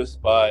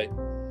noticed by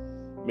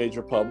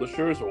major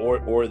publishers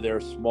or their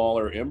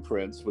smaller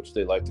imprints, which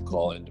they like to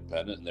call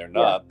independent, and they're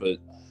not, but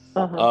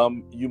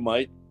you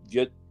might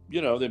get,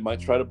 they might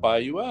try to buy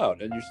you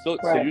out, and you're still,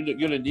 so you're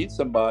going to need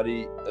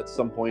somebody at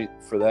some point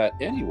for that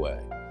anyway.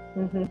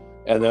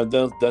 And then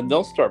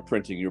they'll start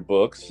printing your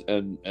books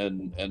and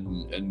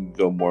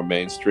go more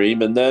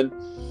mainstream. And then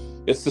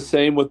it's the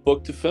same with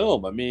book to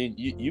film. I mean,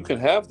 you can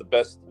have the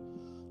best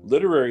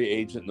literary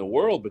agent in the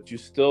world, but you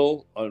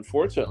still,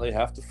 unfortunately,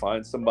 have to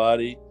find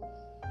somebody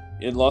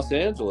in Los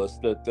Angeles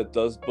that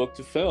does book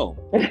to film.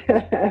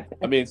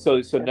 I mean,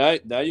 so now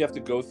you have to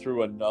go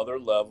through another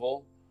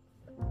level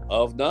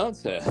of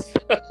nonsense.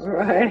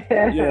 Right.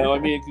 I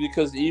mean,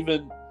 because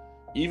even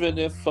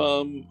if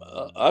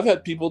I've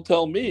had people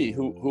tell me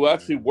who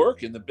actually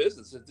work in the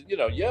business, I mean,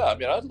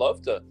 I'd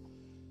love to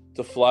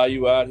fly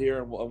you out here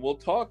and we'll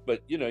talk,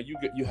 but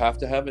you have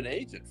to have an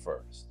agent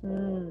first.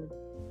 And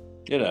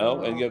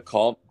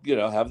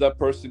have that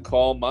person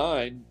call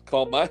my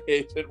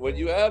agent when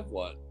you have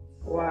one.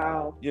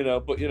 Wow.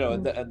 But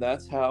and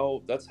that's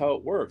how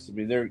it works. I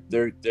mean,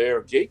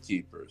 they're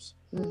gatekeepers.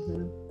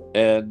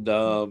 And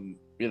I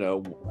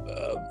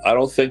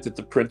don't think that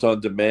the print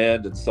on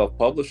demand and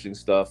self-publishing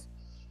stuff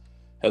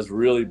has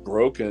really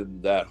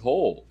broken that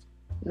hold.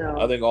 No.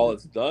 I think all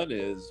it's done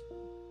is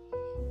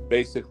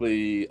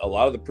basically a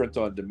lot of the print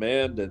on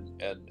demand and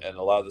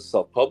a lot of the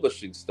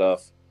self-publishing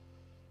stuff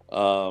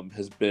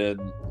has been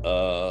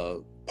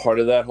part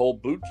of that whole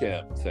boot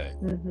camp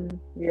thing.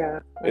 Yeah.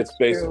 It's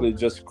basically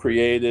just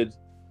created,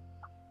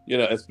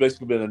 it's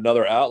basically been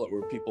another outlet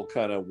where people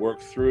kind of work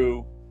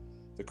through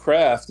the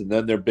craft, and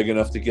then they're big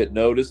enough to get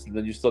noticed, and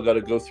then you still got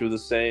to go through the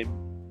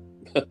same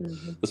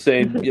the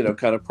same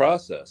kind of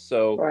process.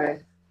 So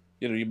Right.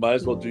 you might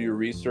as well do your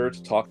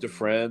research, talk to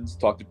friends,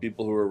 talk to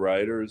people who are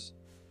writers,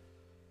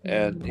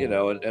 and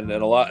and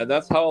a lot, and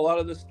that's how a lot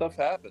of this stuff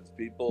happens.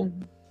 People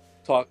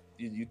talk,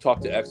 you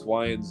talk to X,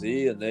 Y, and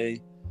Z, and they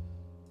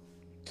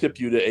tip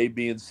you to A,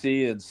 B, and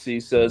C, and C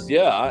says,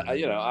 yeah,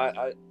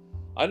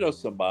 I know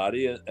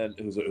somebody, and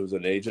who's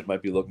an agent,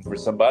 might be looking for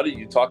somebody.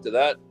 You talk to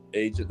that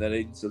agent, that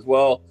agent says,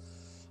 well,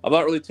 I'm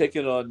not really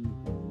taking on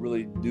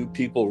really new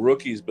people,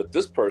 rookies, but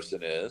this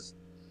person is.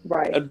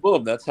 Right. And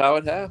boom, that's how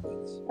it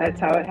happens. That's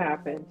how it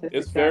happens.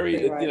 It's exactly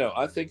very, right.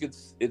 I think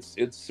it's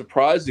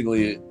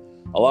surprisingly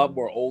a lot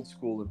more old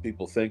school than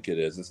people think it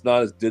is. It's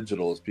not as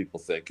digital as people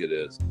think it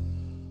is.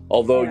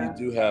 Although you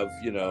do have,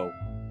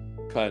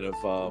 kind of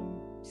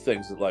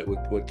things that, like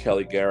what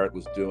Kelly Garrett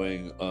was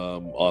doing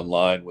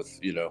online with,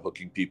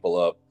 hooking people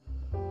up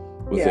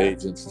with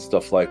agents and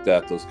stuff like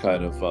that. Those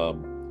kind of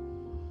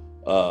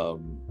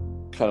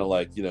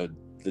like,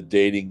 the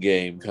dating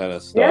game kind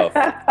of stuff.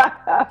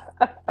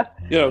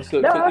 So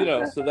that's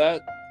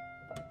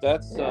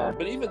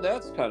but even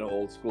that's kind of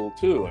old school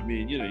too. I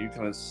mean, you're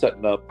kind of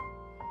setting up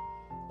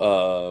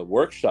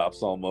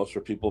workshops almost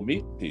where people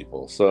meet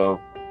people. So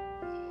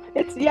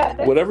it's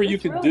whatever you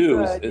can really do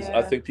good, is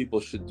I think people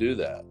should do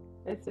that.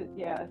 It's a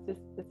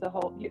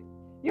whole.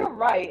 You're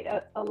right.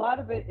 A lot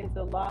of it is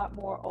a lot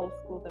more old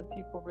school than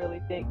people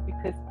really think,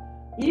 because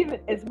even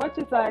as much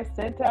as I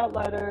sent out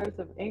letters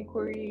of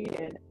inquiry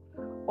and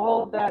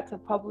all of that to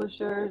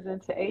publishers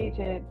and to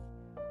agents,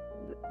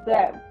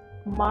 that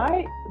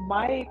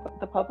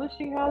the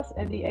publishing house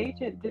and the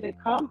agent didn't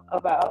come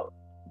about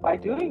by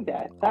doing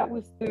that. That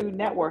was through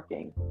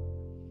networking.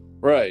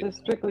 Right. Just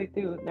strictly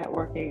through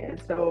networking.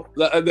 And so,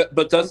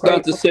 but that's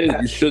not to say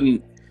that you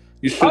shouldn't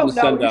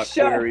send out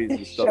queries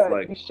and stuff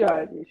like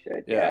that. You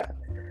should. Yeah.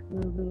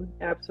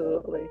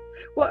 Absolutely.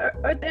 Well,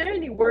 are there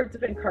any words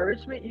of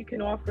encouragement you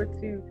can offer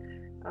to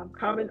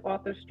common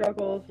author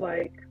struggles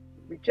like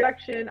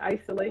rejection,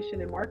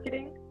 isolation, and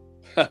marketing?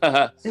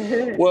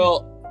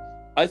 Well,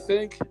 I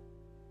think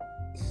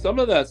some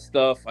of that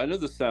stuff, I know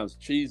this sounds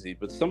cheesy,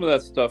 but some of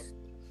that stuff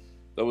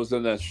that was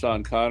in that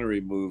Sean Connery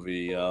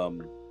movie,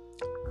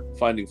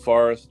 Finding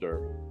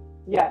Forrester,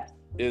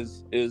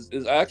 is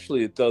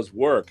actually, it does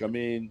work. I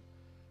mean,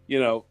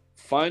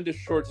 find a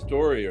short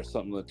story or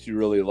something that you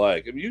really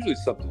like. I mean, usually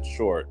something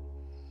short,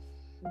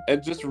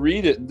 and just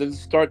read it and then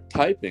start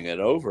typing it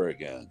over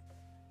again.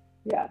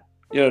 Yeah.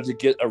 To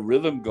get a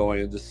rhythm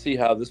going and to see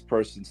how this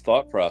person's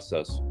thought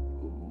process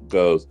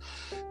goes.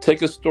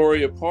 Take a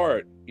story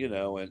apart,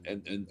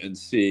 and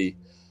see.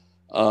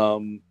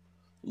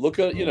 Look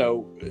at,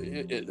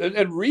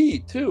 and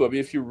read too. I mean,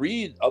 if you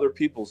read other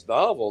people's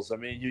novels, I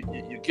mean,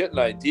 you get an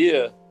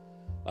idea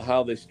of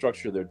how they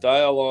structure their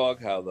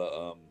dialogue, how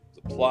the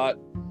plot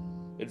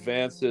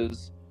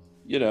advances,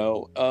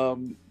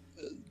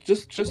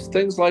 just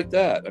things like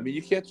that. I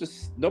mean,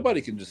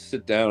 nobody can just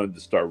sit down and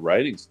just start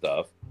writing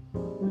stuff.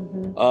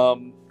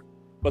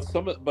 But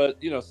some of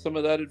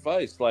that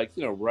advice, like,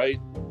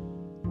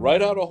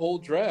 write out a whole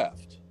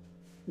draft.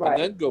 Right.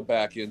 And then go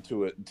back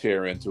into it and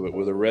tear into it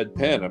with a red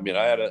pen. I mean,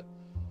 I had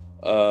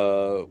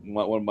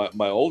one of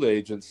my old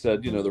agents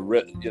said,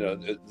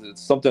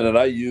 it's something that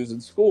I use in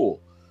school.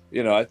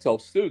 I tell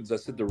students, I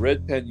said, the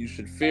red pen you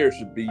should fear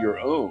should be your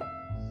own,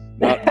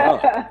 not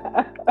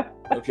mine.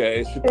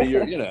 Okay, it should be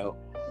your,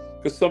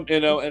 because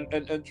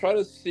and try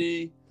to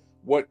see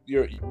what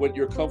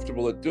you're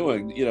comfortable at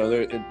doing.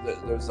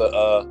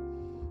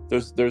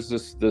 There's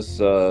this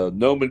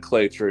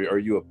nomenclature. Are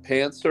you a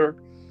pantser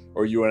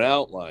or are you an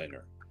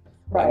outliner?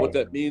 Right. And what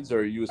that means,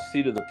 are you a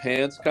seat of the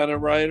pants kind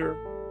of writer?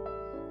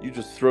 You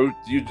just throw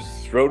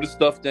the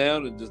stuff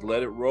down and just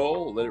let it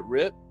roll, let it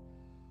rip?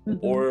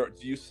 Or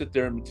do you sit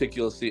there and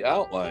meticulously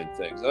outline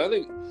things? And I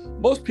think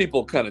most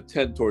people kind of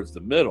tend towards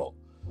the middle,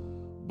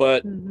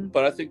 but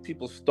I think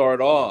people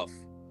start off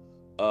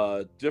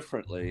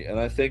differently. And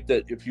I think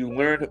that if you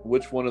learn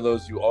which one of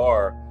those you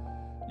are,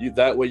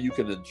 that way you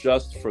can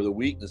adjust for the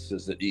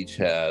weaknesses that each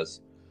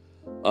has.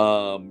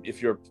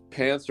 If you're a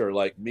pantser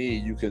like me,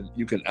 you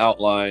can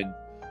outline,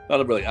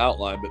 not really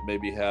outline, but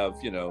maybe have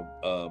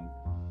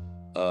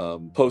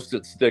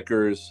post-it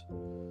stickers,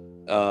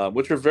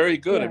 which are very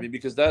good. I mean,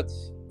 because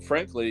that's,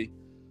 frankly,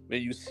 I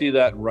mean, you see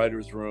that in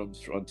writers'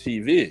 rooms on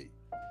TV.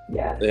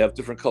 Yeah, they have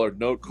different colored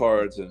note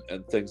cards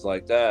and things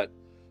like that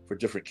for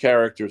different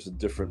characters and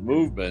different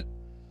movement.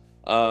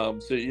 So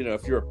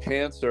if you're a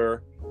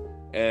pantser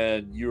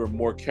and you're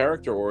more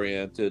character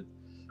oriented,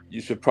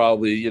 you should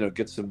probably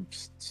get some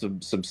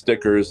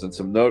stickers and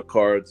some note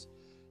cards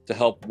to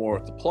help more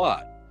with the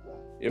plot.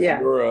 If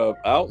you're a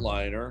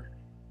outliner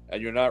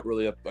and you're not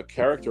really a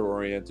character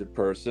oriented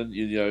person,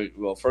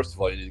 well, first of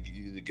all, you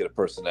need to get a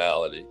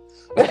personality.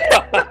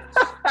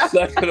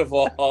 Second of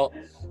all,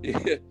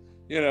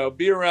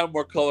 be around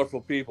more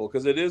colorful people,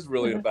 because it is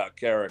really about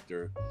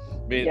character.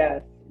 I mean,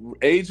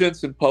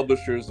 agents and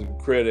publishers and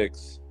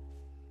critics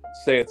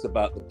say it's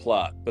about the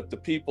plot, but the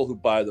people who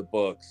buy the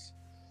books,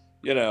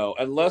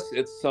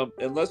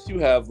 unless you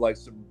have like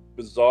some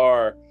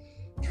bizarre,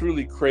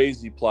 truly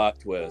crazy plot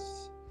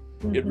twists,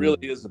 it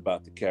really is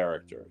about the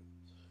character.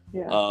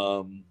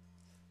 Yeah.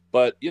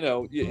 But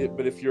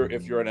but if you're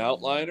an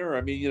outliner,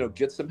 I mean,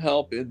 get some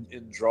help in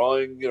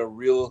drawing,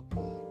 real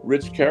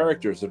rich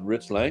characters and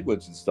rich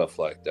language and stuff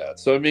like that.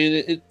 So I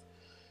mean,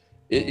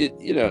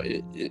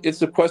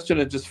 it's a question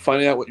of just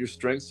finding out what your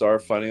strengths are,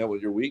 finding out what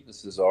your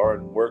weaknesses are,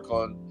 and work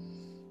on,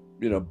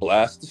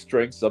 blast the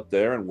strengths up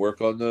there and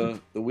work on the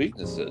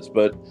weaknesses.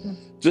 But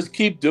just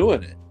keep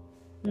doing it.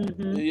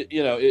 Mm-hmm.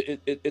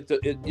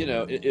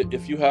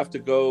 If you have to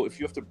go, if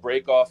you have to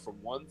break off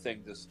from one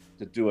thing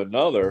to do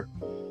another,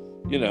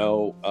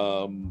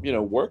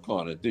 work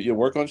on it. You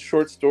work on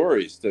short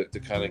stories to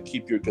kind of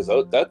keep because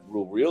that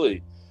will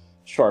really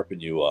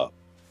sharpen you up.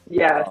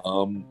 Yes.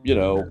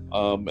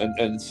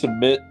 And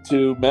submit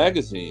to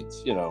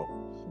magazines. There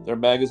are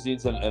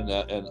magazines and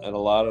a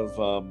lot of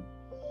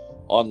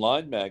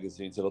online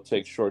magazines that'll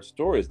take short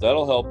stories.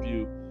 That'll help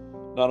you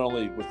not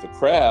only with the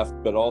craft,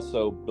 but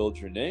also build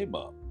your name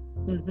up.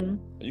 Mm-hmm.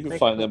 And you can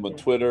find them on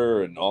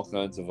Twitter and all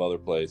kinds of other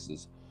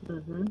places.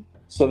 Mm-hmm.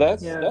 So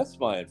that's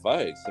my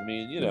advice. I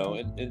mean,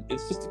 and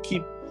it's just to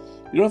keep,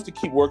 you don't have to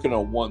keep working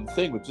on one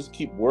thing, but just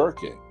keep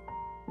working.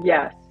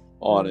 Yes.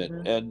 On it.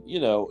 And,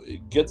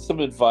 get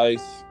some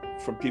advice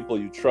from people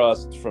you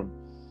trust, from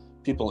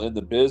people in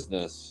the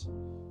business,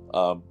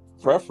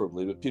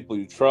 preferably, but people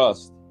you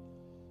trust.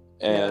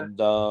 And,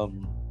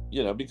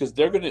 because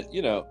they're going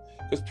to,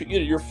 because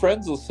your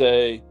friends will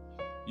say,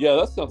 yeah,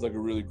 that sounds like a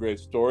really great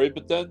story,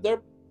 but then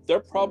they're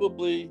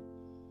probably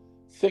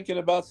thinking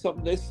about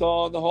something they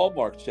saw on the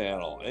Hallmark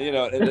Channel,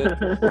 and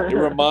it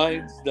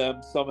reminds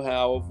them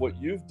somehow of what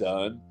you've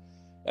done,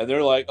 and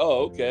they're like,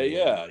 oh, okay,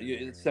 yeah,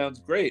 it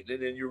sounds great,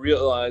 and then you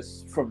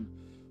realize from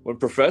when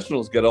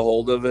professionals get a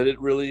hold of it, it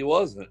really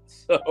wasn't.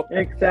 So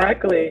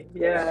exactly,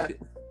 yeah.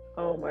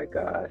 Oh my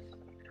gosh.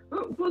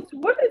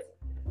 What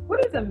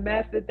is a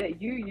method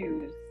that you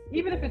use,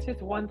 even if it's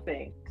just one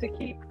thing, to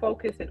keep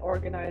focused and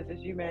organized as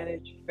you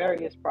manage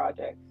various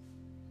projects?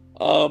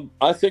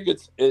 I think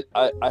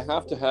I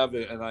have to have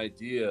an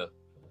idea,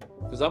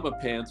 because I'm a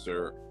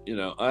pantser.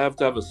 I have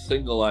to have a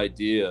single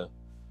idea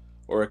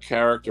or a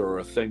character or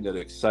a thing that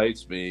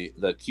excites me,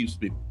 that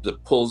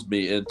pulls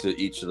me into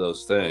each of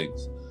those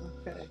things.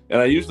 Okay. And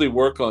I usually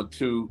work on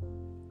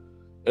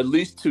at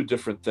least two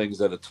different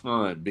things at a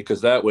time,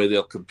 because that way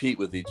they'll compete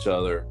with each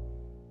other.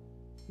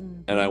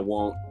 Mm-hmm. And I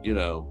won't,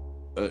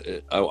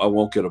 I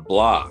won't get a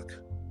block.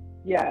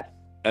 Yes.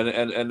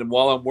 And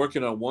while I'm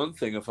working on one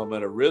thing, if I'm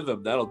at a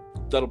rhythm, that'll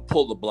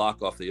pull the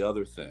block off the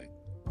other thing.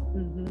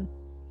 Mm-hmm.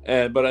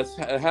 But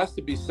it has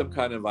to be some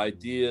kind of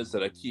ideas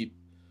that I keep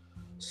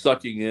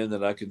sucking in,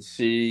 that I can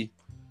see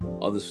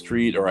on the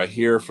street, or I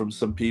hear from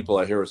some people.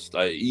 I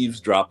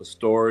eavesdrop a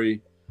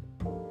story.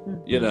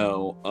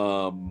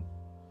 Mm-hmm.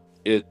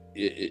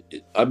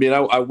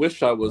 I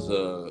wish I was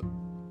a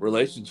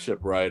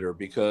relationship writer,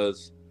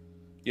 because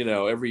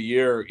every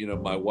year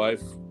my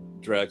wife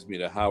drags me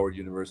to Howard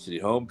University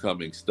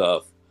homecoming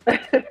stuff,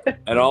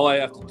 and all I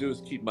have to do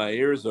is keep my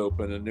ears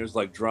open, and there's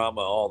like drama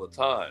all the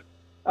time.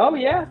 Oh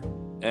yeah.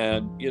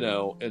 And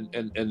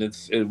and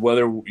it's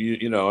whether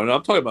and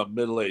I'm talking about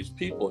middle-aged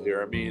people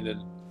here. I mean,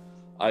 and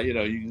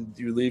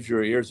you leave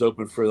your ears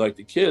open for like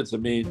the kids. I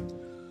mean,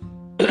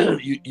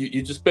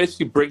 you just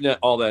basically bring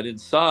all that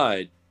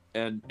inside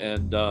and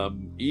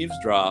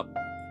eavesdrop,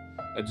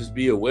 and just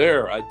be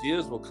aware.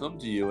 Ideas will come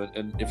to you,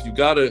 and if you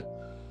got a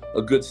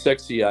good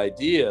sexy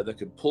idea that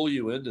can pull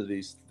you into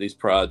these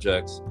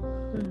projects,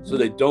 mm-hmm. so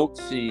they don't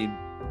seem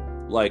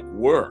like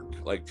work,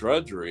 like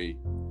drudgery.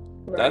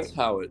 Right. That's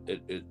how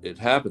it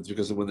happens,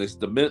 because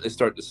the minute they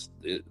start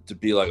to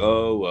be like,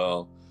 oh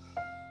well,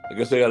 I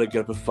guess I got to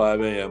get up at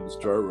 5 a.m. and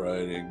start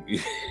writing.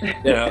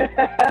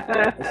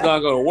 It's not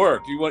going to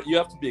work. You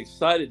have to be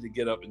excited to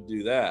get up and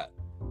do that.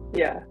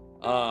 Yeah.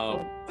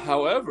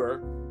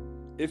 However,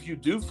 if you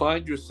do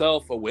find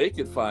yourself awake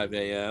at 5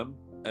 a.m.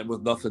 and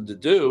with nothing to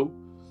do,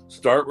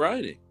 start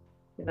writing.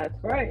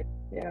 That's right.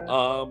 Yeah.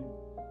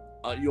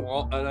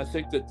 And I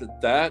think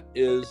that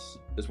is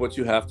what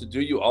you have to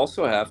do. You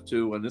also have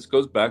to, and this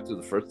goes back to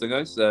the first thing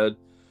I said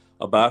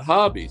about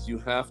hobbies. You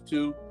have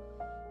to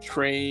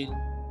train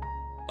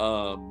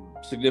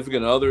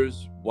significant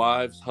others,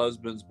 wives,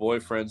 husbands,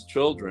 boyfriends,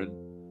 children,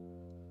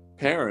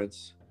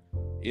 parents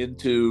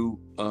into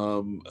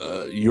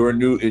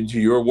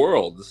your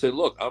world, to say,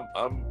 look,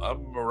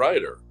 I'm a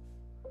writer.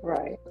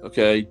 Right.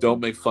 Okay. Don't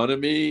make fun of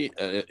me.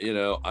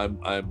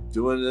 I'm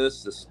doing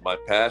this. This is my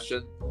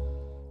passion.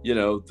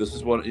 This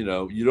is what,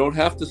 you don't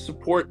have to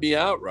support me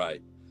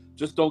outright.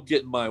 Just don't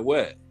get in my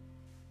way.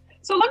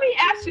 So let me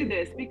ask you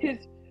this, because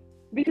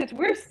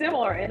we're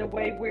similar in a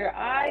way where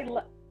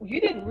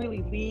you didn't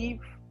really leave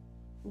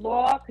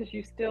law, because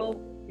you still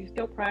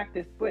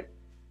practice, but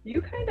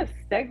you kind of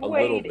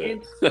segued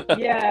into,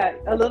 yeah,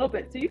 a little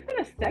bit. So you kind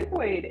of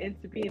segued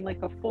into being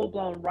like a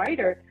full-blown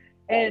writer.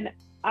 And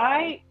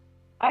I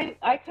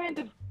kind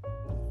of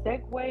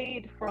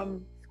segued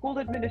from school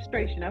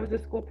administration. I was a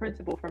school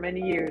principal for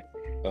many years.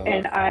 Uh-huh.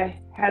 And I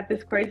had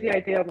this crazy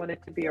idea I wanted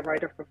to be a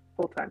writer for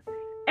full time.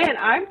 And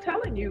I'm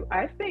telling you,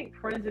 I think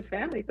friends and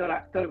family thought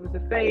it was a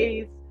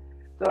phase,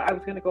 thought I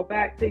was going to go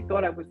back. They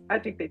thought I was. I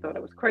think they thought I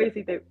was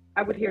crazy.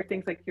 I would hear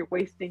things like, "You're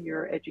wasting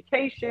your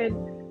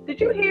education."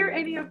 Did you hear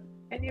any of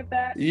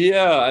that?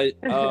 Yeah,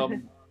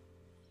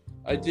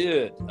 I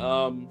did.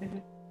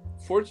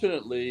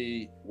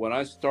 Fortunately, when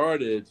I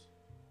started,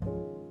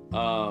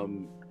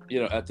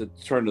 at the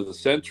turn of the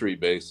century,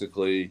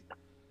 basically,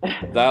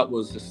 that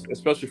was,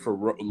 especially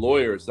for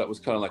lawyers, that was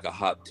kind of like a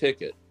hot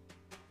ticket.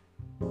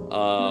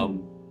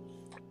 Um,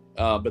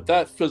 but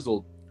that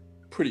fizzled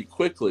pretty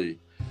quickly.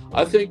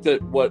 I think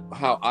that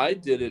how I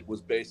did it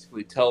was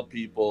basically tell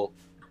people,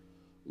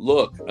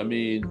 look, I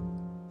mean,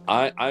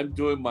 I'm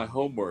doing my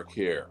homework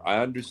here. I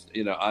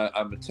understand,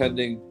 I'm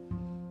attending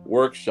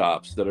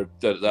workshops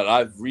that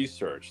I've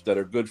researched that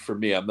are good for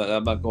me. I'm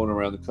not going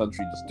around the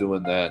country just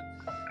doing that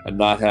and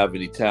not have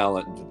any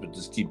talent and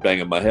just keep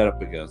banging my head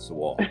up against the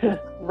wall.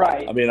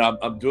 Right. I mean,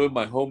 I'm doing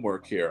my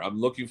homework here. I'm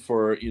looking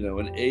for,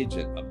 an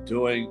agent.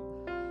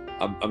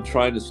 I'm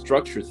trying to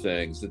structure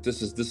things, that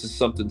this is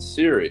something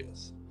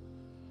serious.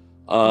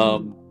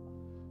 And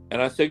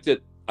I think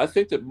that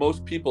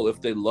most people,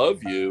 if they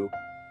love you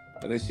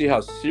and they see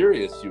how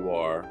serious you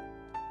are,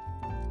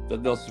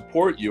 then they'll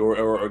support you,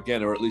 or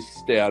at least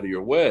stay out of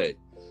your way.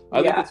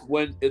 I think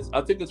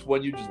it's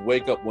when you just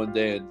wake up one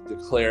day and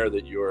declare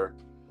that you're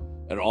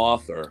an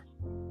author,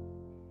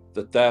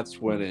 that's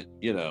when it,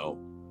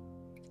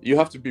 you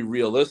have to be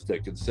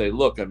realistic and say,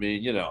 look, I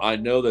mean, I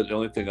know that the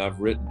only thing I've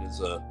written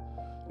is a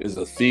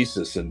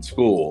thesis in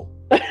school.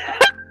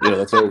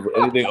 That's the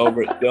only thing I've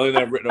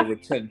written over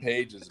 10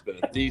 pages has been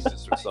a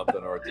thesis or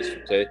something, or a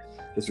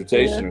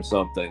dissertation or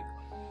something.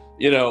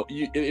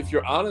 If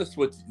you're honest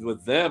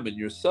with them and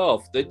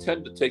yourself, they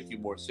tend to take you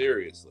more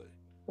seriously.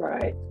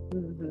 Right.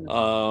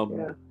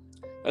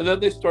 And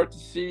then they start to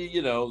see,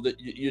 that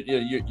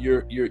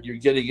you're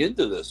getting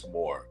into this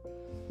more,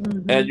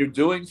 and you're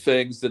doing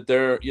things that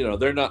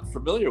they're not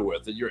familiar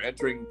with, and you're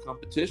entering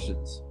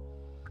competitions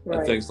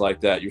and things like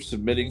that. You're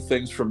submitting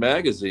things for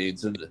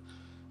magazines, and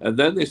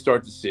then they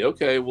start to see,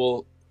 okay,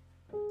 well,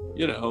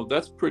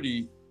 that's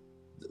pretty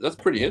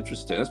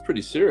interesting. That's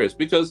pretty serious,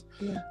 because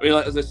I mean,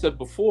 as I said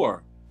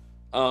before,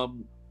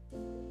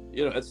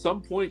 at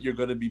some point you're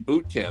going to be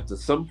boot camped. At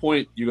some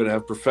point you're going to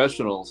have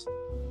professionals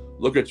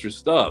look at your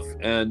stuff,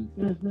 and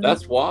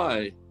that's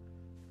why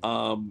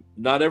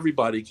not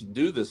everybody can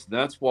do this, and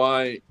that's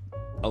why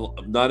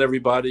not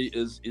everybody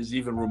is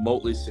even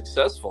remotely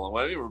successful. And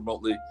when I mean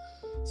remotely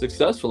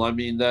successful, I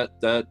mean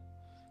that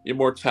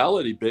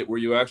immortality bit where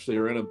you actually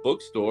are in a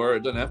bookstore.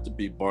 It doesn't have to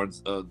be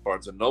Barnes and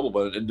Noble,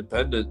 but an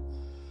independent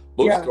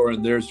bookstore,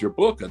 and there's your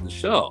book on the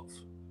shelf.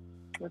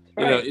 That's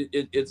right.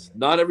 It's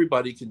not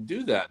everybody can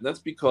do that, and that's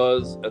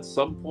because at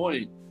some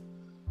point,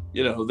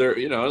 there,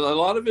 a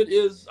lot of it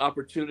is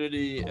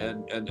opportunity,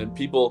 and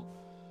people,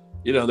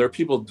 there are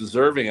people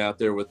deserving out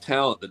there with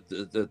talent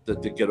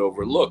that get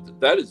overlooked.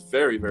 That is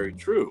very, very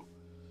true.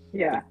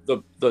 Yeah.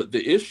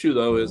 The issue,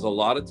 though, is a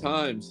lot of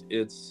times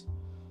it's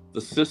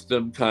the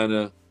system kind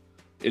of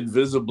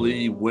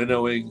invisibly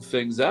winnowing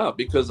things out,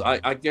 because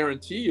I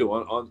guarantee you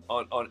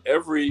on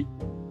every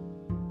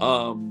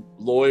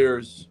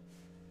lawyer's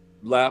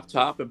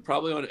laptop, and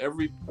probably on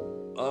every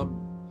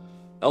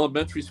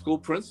elementary school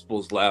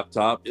principal's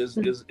laptop is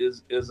a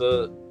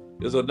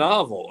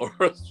novel or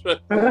a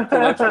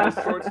collection of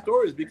short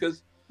stories,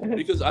 because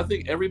I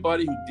think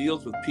everybody who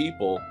deals with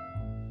people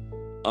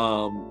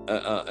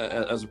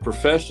as a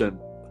profession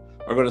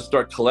are going to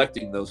start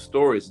collecting those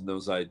stories and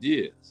those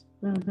ideas.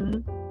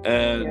 And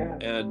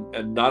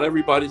not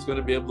everybody's going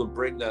to be able to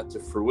bring that to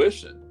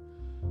fruition.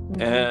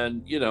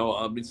 And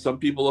I mean, some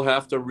people will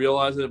have to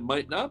realize that it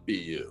might not be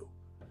you.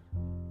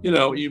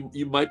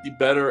 You might be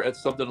better at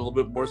something a little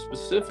bit more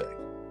specific.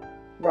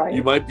 Right.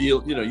 You might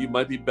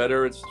be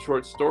better at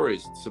short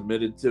stories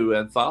submitted to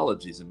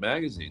anthologies and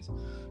magazines.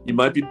 You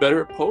might be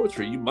better at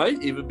poetry. You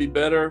might even be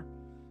better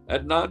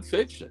at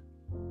nonfiction.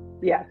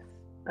 Yes.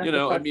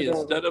 I mean,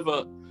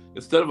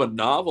 instead of a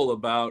novel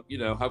about,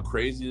 how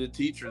crazy the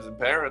teachers and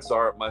parents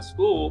are at my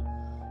school,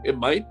 it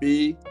might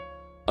be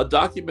a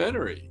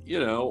documentary,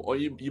 or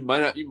you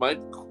might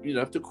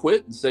have to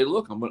quit and say,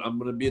 look, I'm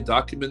going to be a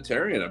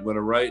documentarian. I'm going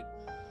to write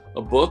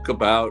a book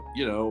about,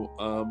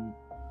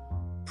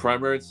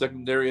 primary and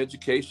secondary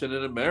education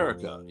in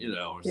America,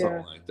 or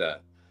something like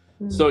that.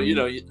 So,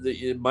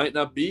 it might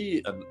not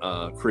be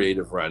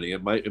creative writing.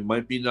 It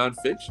might be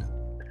nonfiction.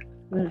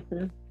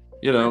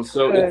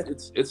 So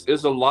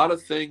it's a lot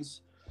of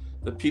things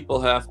that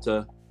people have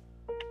to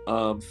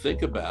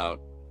think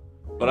about.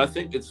 But I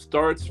think it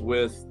starts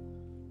with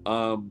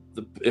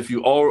if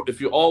you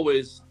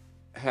always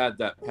had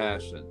that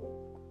passion,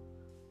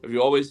 if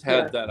you always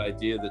had that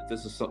idea that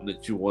this is something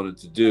that you wanted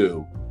to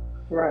do,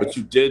 but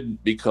you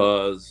didn't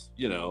because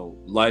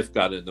life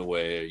got in the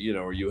way,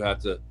 or you had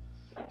to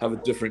have a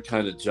different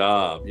kind of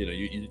job.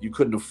 You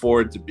couldn't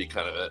afford to be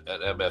kind of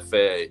an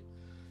MFA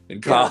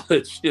in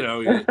college.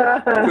 You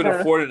couldn't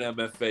afford an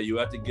MFA. You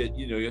had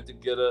to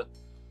get a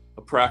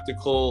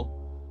practical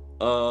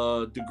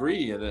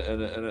degree and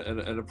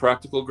a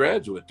practical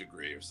graduate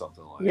degree or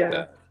something like Yeah.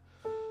 that.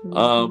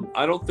 Mm-hmm.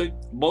 I don't think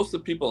most of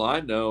the people I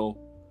know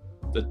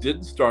that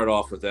didn't start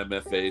off with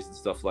MFAs and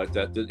stuff like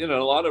that, that,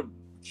 a lot of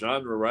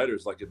genre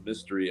writers like in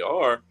mystery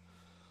are,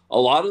 a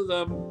lot of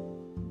them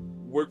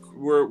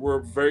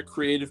were very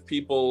creative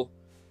people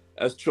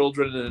as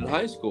children and in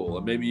high school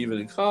and maybe even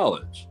in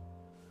college.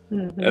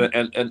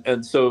 Mm-hmm.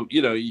 And so,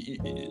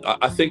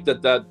 I think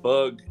that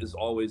bug is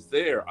always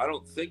there. I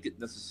don't think it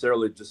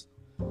necessarily just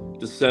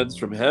descends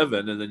from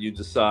heaven and then you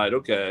decide,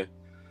 okay.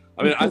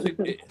 I mean, I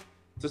think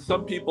to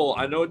some people,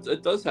 I know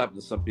it does happen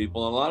to some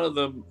people. A lot of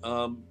them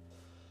are,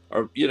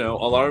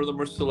 a lot of them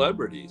are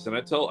celebrities. And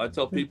I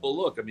tell people,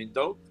 look, I mean,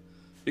 don't,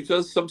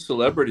 because some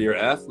celebrity or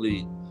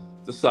athlete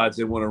decides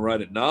they want to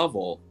write a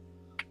novel,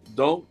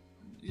 don't,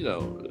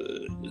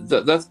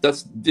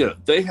 that's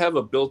they have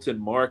a built-in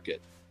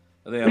market,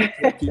 and they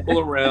have people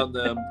around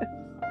them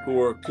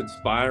who are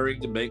conspiring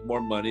to make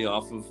more money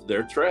off of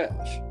their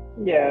trash.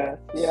 Yeah.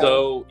 Yeah.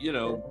 So,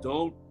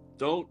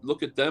 don't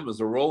look at them as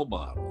a role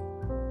model.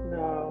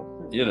 No.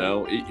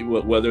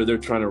 Whether they're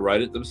trying to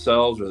write it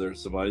themselves or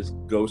there's somebody's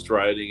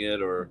ghostwriting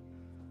it or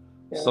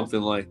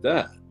something like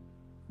that.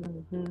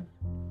 Mm-hmm.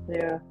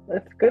 Yeah,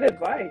 that's good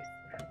advice.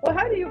 Well,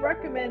 how do you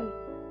recommend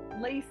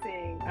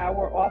lacing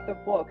our author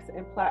books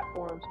and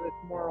platforms with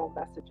moral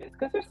messages?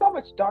 Because there's so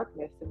much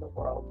darkness in the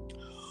world.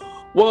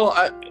 Well,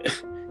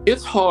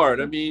 it's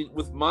hard. I mean,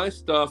 with my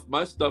stuff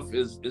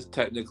is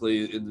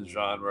technically in the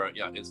genre.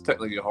 Yeah, it's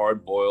technically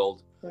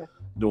hard-boiled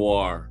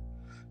noir.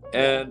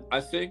 And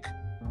I think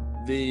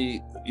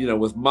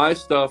with my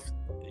stuff,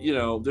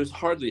 there's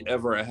hardly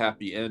ever a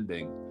happy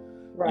ending.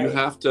 Right. You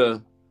have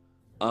to,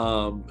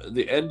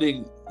 the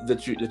ending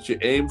that you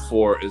aim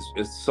for is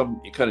some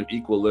kind of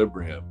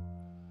equilibrium.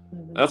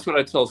 Mm-hmm. That's what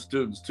I tell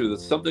students too, that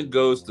something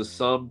goes to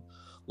some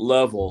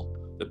level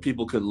that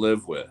people can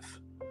live with.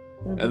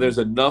 Mm-hmm. And there's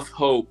enough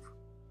hope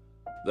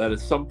that at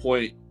some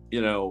point,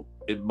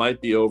 it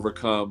might be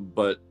overcome,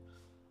 but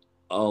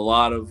a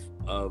lot of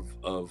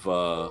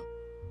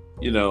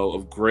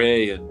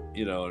gray and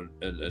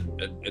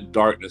and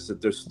darkness,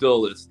 that it's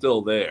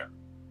still there.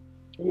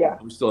 Yeah,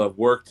 we still have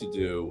work to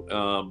do.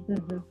 I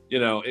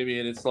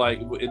mean, it's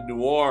like in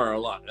noir a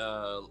lot.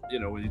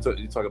 When you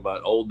talk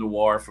about old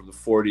noir from the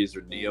 40s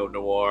or neo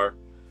noir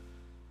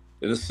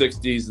in the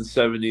 60s and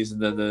 70s,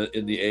 and then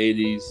in the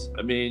 80s.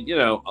 I mean,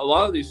 a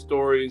lot of these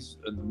stories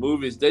and the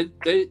movies, they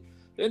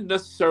didn't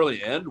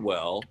necessarily end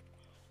well.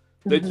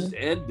 They just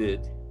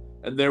ended,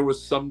 and there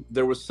was some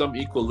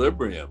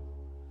equilibrium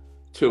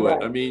to it.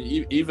 Right. I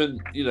mean, even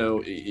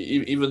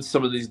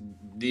some of these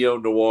neo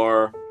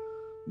noir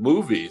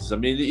movies. I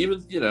mean,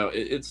 even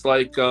it's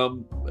like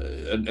and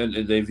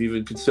they've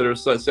even considered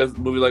a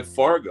movie like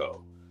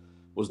Fargo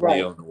was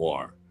neo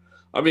noir.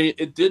 I mean,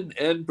 it didn't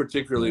end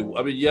particularly.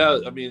 I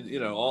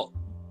mean, all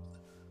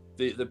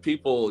the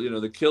people,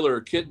 the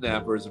killer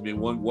kidnappers. I mean,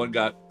 one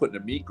got put in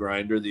a meat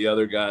grinder, the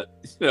other got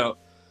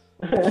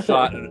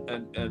shot and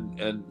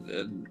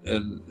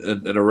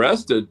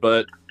arrested,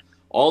 but.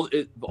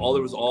 There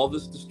was all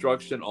this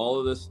destruction, all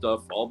of this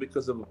stuff, all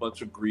because of a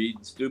bunch of greed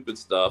and stupid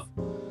stuff.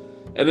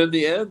 And in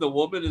the end, the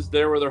woman is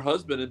there with her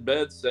husband in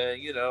bed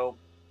saying,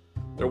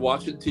 they're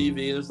watching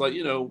TV, and it's like,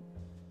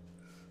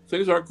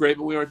 things aren't great,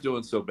 but we aren't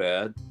doing so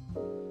bad.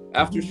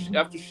 After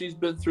she's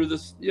been through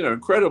this,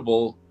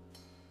 incredible,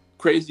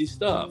 crazy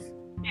stuff.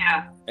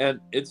 Yeah. And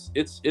it's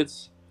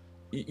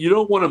you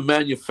don't want to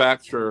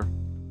manufacture,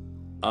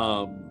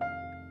 hope.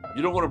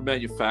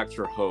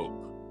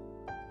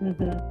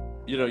 Mm-hmm.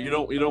 You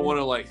don't want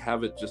to like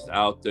have it just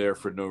out there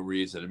for no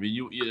reason. I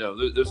mean,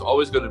 there's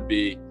always going to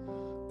be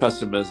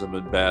pessimism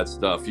and bad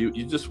stuff. You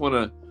just want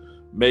to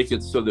make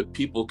it so that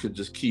people can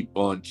just keep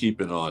on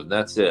keeping on.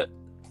 That's it.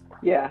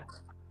 Yeah.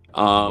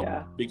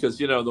 Because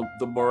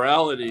the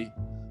morality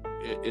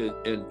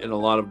in a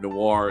lot of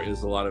noir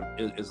is a lot of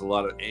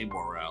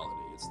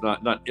amorality. It's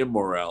not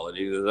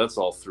immorality. That's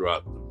all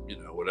throughout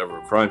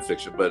whatever crime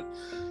fiction, but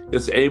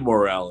it's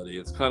amorality.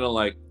 It's kind of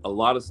like a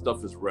lot of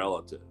stuff is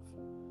relative.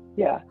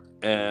 Yeah.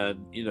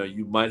 And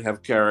you might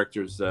have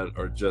characters that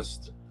are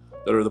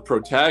the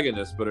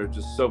protagonists, but are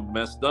just so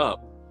messed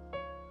up,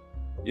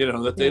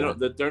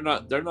 that they're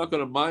not going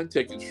to mind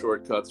taking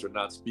shortcuts or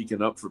not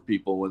speaking up for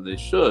people when they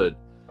should.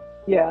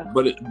 Yeah.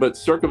 But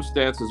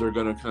circumstances are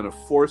going to kind of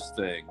force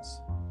things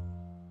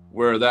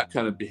where that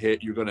kind of behavior,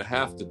 you're going to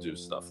have to do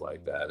stuff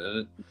like that,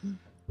 and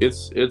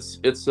it's and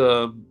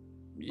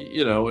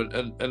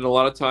a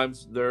lot of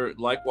times there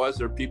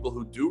are people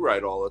who do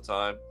write all the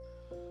time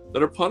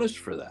that are punished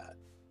for that.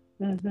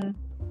 Mm-hmm.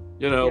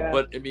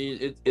 But I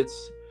mean,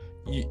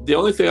 the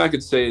only thing I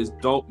could say is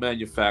don't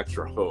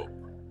manufacture hope.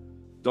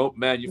 Don't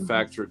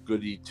manufacture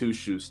goody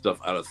two-shoes stuff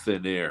out of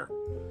thin air.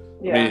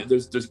 Yeah. I mean,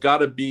 there's got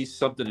to be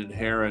something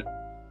inherent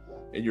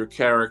in your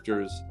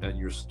characters and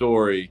your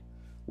story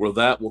where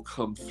that will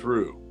come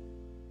through.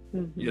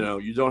 Mm-hmm.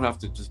 You don't have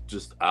to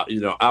just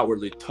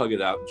outwardly tug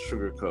it out and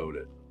sugarcoat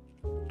it.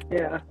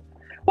 Yeah.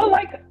 Well,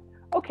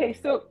 okay,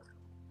 so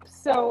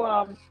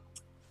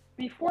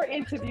before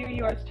interviewing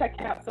you, I was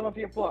checking out some of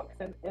your books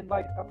and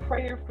like a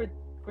prayer for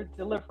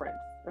deliverance.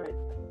 Right. I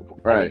mean,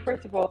 Right.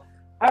 first of all,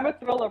 I'm a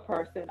thriller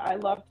person. I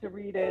love to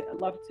read it. I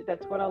love to.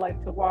 That's what I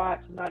like to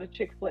watch. I'm not a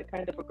chick flick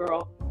kind of a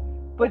girl.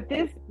 But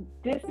this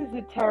is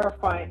a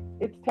terrifying.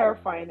 It's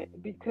terrifying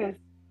because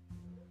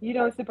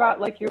it's about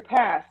like your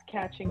past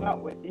catching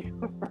up with you.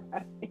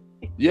 Right?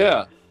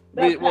 Yeah.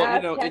 The Well,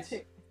 past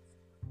catching.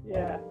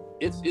 Yeah.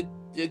 it's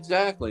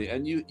exactly,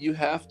 and you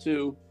have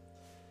to.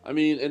 I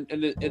mean,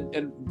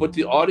 and what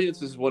the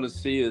audiences want to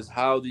see is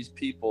how these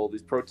people,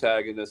 these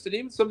protagonists, and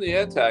even some of the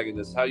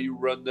antagonists, how you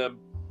run them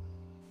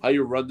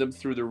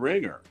through the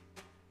ringer,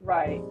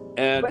 Right.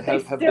 and But they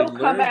have they still come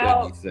learned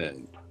out.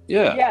 anything?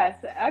 Yeah.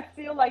 Yes, I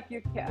feel like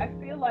I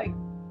feel like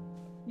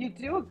you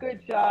do a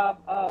good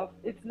job of.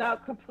 It's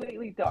not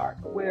completely dark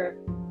where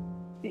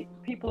the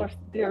people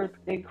they're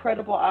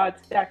incredible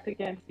odds stacked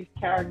against these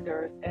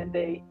characters, and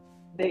they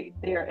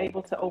are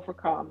able to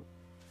overcome.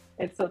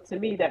 And so to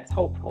me, that's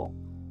hopeful.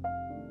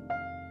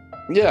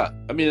 Yeah,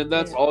 I mean, and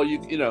that's Yeah. all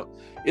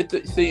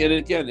see, and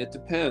again, it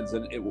depends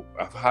and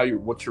of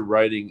what you're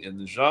writing in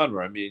the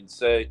genre. I mean,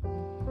 say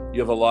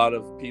you have a lot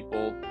of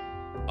people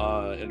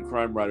and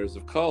crime writers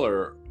of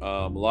color.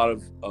 A lot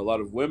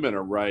of women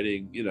are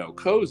writing,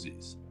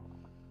 cozies.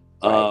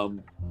 Right.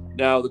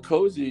 Now the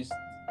cozies,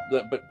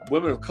 but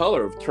women of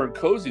color have turned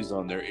cozies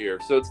on their ear,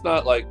 so it's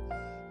not like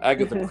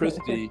Agatha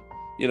Christie.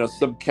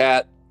 Some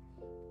cat,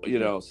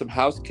 some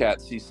house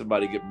cat sees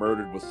somebody get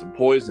murdered with some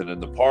poison in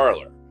the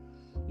parlor.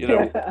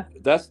 Yeah.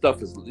 That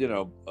stuff is,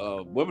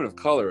 women of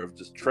color have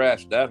just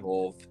trashed that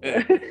whole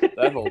thing,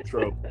 that whole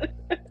trope.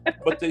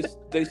 But they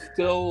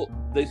still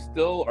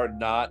are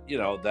not,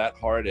 that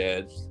hard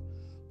edged.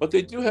 But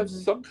they do have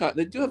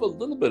they do have a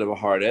little bit of a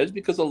hard edge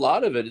because a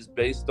lot of it is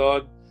based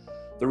on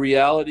the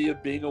reality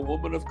of being a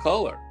woman of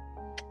color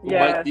who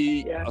might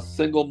be a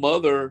single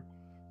mother,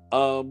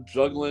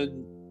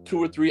 juggling 2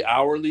 or 3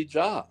 hourly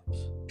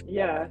jobs.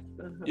 Yes.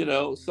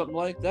 Something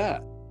like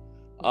that.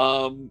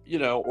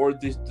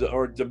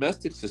 Or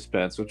domestic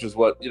suspense, which is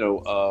what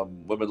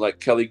women like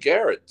Kelly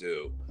Garrett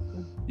do.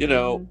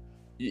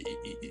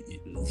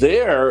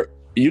 There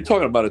you're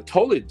talking about a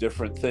totally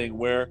different thing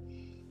where,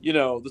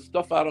 the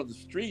stuff out on the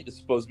street is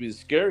supposed to be the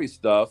scary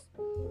stuff,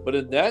 but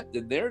in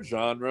their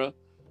genre,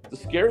 the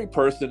scary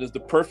person is the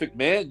perfect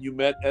man you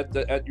met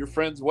at your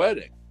friend's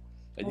wedding,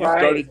 and you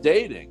started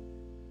dating,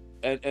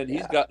 and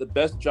he's got the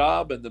best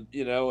job and and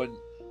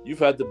you've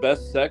had the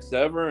best sex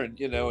ever, and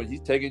and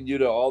he's taking you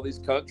to all these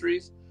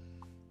countries,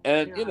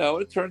 and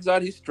it turns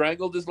out he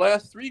strangled his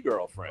last 3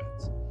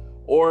 girlfriends,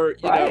 or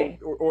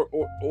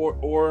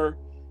or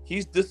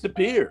he's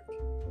disappeared.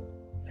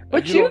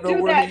 But you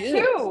do that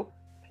too.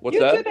 What's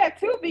that?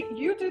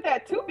 You do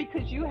that too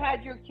because you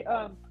had your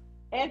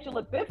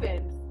Angela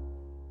Bivens.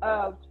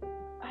 I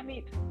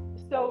mean,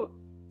 so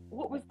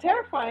what was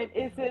terrifying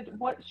is that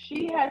what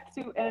she had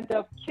to end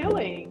up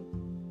killing.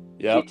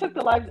 Yep. She took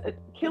the lives,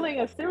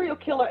 killing a serial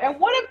killer, and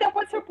one of them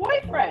was her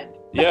boyfriend.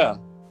 Yeah.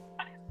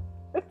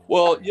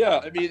 Well, yeah.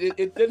 I mean,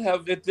 it did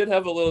have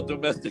a little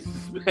domestic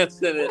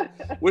suspense in it,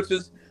 which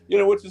is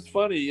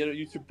funny.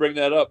 You should bring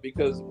that up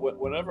because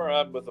whenever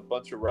I'm with a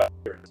bunch of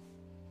writers,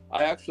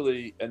 I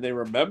actually, and they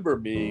remember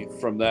me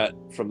from that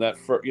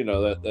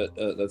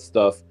that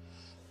stuff.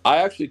 I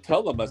actually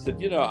tell them, I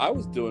said, I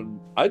was doing,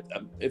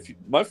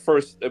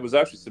 it was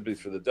actually Sympathy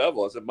for the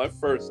Devil. I said my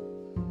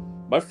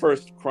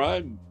first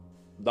crime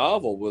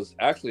novel was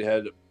actually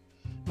had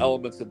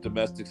elements of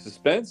domestic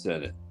suspense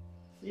in it.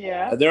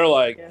 Yeah. And they're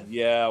like,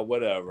 yeah,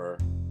 whatever.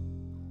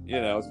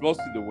 It's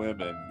mostly the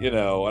women,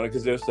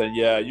 because they're saying,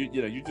 yeah,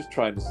 you're just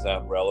trying to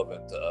sound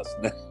relevant to us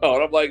now.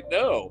 And I'm like,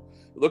 no,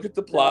 look at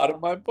the plot of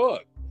my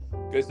book.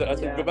 Okay, so I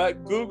said, go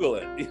back, Google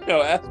it.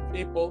 Ask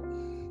people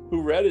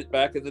who read it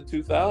back in the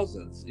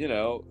 2000s.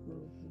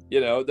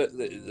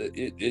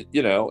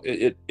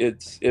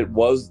 It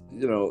was,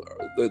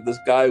 this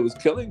guy who was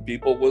killing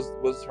people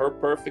was her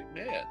perfect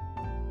man.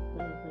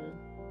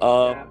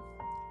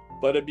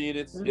 But I mean,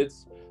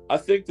 it's. I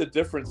think the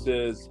difference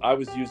is I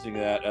was using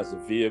that as a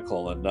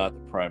vehicle and not the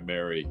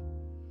primary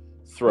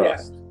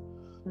thrust.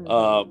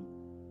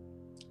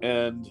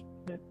 And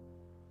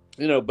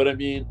but I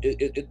mean,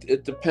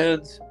 it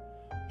depends.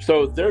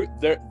 So they're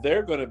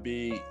going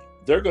to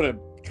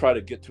try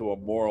to get to a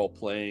moral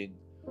plane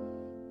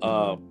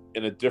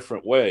in a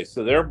different way.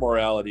 So their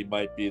morality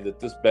might be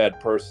that this bad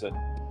person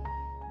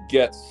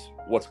gets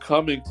what's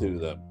coming to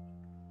them,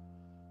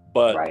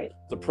 but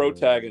the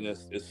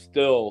protagonist is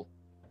still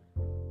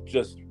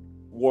just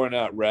worn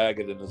out,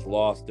 ragged, and has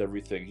lost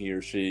everything he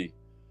or she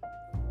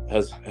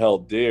has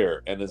held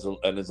dear, and is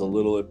a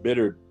little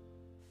embittered,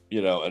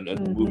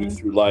 and moving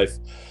through life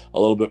a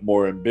little bit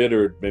more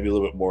embittered, maybe a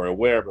little bit more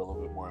aware, but a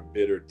little bit more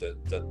embittered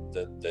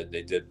than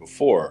they did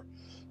before.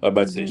 I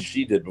might say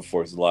she did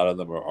before, because a lot of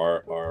them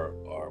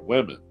are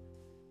women.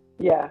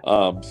 Yeah.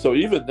 So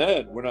even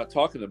then, we're not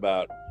talking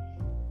about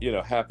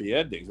happy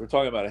endings. We're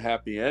talking about a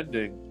happy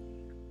ending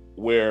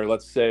where,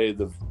 let's say,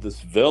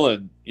 this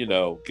villain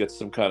gets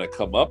some kind of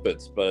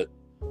comeuppance, but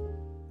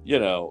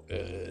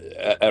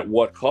at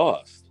what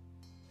cost?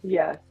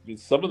 Yes. I mean,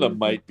 some of them Mm-hmm.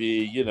 might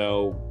be, you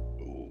know,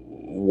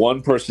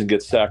 one person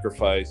gets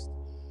sacrificed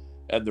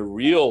and the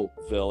real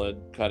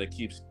villain kind of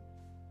keeps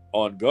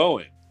on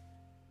going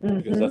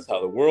because Mm-hmm. that's how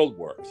the world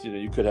works. You know,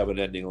 you could have an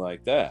ending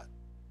like that.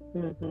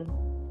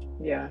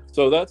 Mm-hmm. Yeah.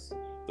 So that's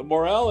the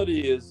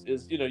morality is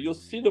you know, you'll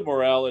see the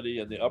morality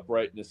and the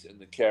uprightness in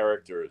the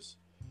characters.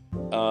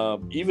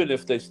 Even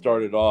if they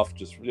started off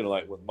just, you know,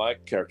 like with my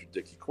character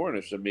Dickie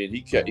Cornish. I mean,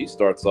 he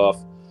starts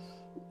off,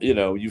 you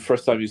know, you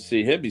first time you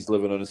see him, he's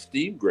living on a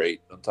steam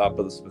grate on top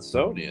of the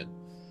Smithsonian,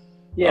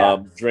 Yeah.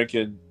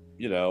 drinking,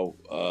 you know,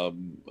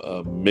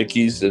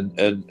 Mickey's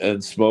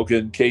and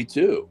smoking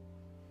K2,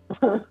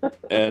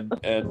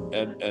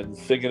 and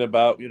thinking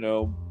about, you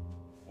know,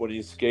 when he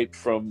escaped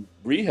from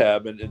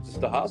rehab and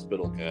just a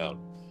hospital gown,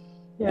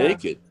 Yeah.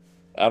 naked,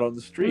 out on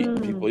the street.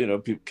 Mm. People, you know,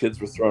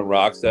 kids were throwing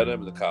rocks at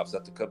him, and the cops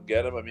had to come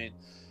get him. I mean,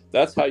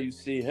 that's how you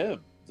see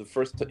him. The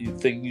first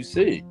thing you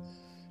see in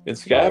Right.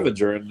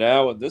 Scavenger, and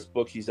now in this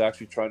book, he's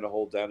actually trying to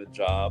hold down a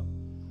job,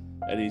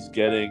 and he's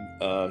getting,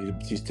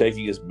 he's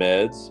taking his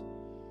meds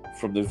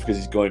because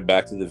he's going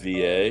back to the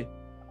VA.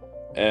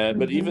 And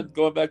but Mm-hmm. even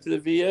going back to the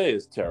VA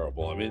is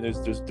terrible. I mean, there's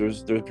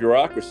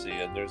bureaucracy,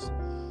 and there's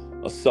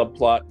a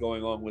subplot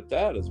going on with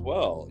that as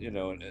well. You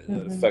know, and it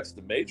Mm-hmm. affects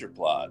the major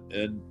plot.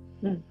 And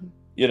Mm-hmm.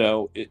 you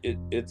know,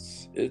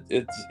 it's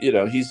you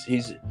know,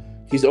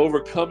 he's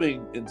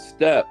overcoming in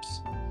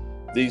steps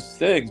these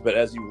things, but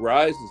as he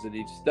rises in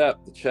each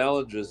step, the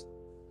challenges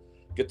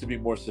get to be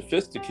more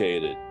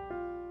sophisticated.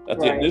 At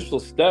the Right. initial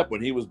step,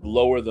 when he was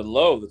lower than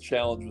low, the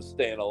challenge was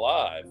staying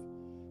alive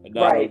and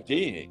not Right.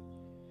 ODing,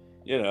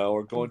 you know,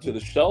 or going to Mm-hmm.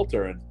 the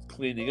shelter and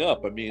cleaning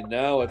up. I mean,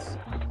 now it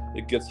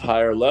gets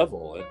higher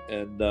level,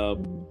 and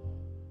Mm-hmm.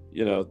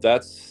 you know,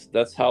 that's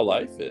how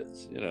life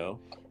is, you know.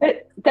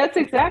 That's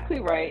exactly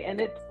right, and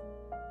it's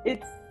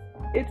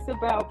it's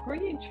about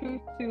bringing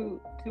truth to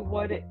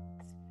what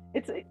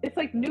it's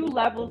like new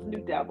levels,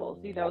 new devils,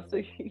 you know.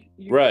 So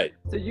Right.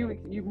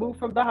 you move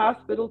from the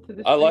hospital to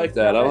the I like streets.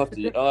 Now that. that's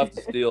a I'll have different.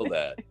 to steal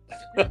that.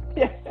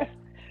 Yeah,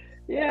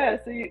 yeah.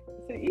 So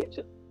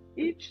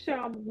each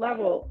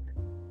level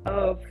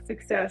of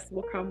success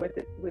will come with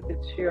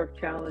its share of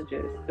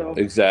challenges. So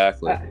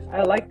Exactly.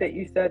 I like that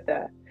you said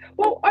that.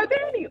 Well, are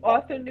there any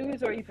author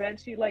news or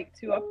events you'd like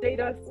to update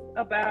us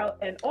about?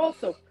 And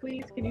also,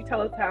 please, can you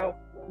tell us how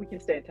we can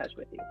stay in touch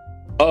with you?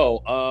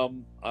 Oh,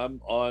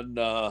 I'm on.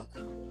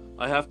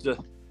 I have to.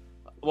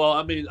 Well,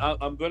 I mean,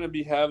 I'm going to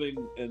be having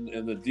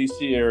in the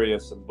DC area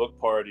some book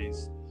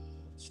parties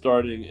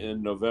starting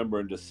in November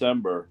and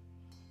December,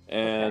 Okay.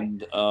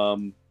 and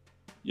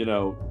you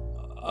know,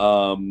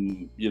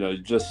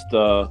 just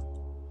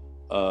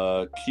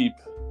keep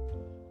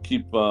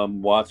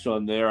watch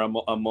on there. I'm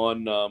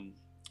on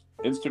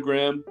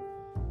Instagram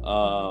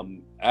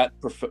at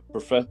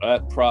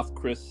Prof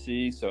Chris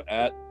C. So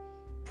at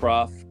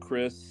Prof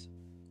Chris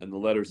and the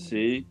letter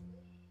C.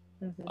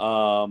 Mm-hmm.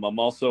 I'm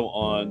also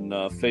on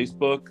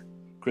Facebook,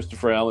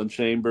 Christopher Allen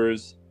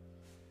Chambers,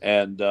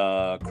 and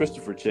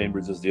Christopher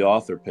Chambers is the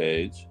author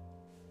page.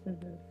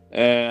 Mm-hmm.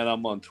 And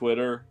I'm on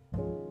Twitter,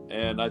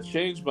 and I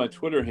changed my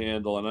Twitter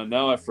handle, and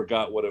now I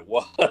forgot what it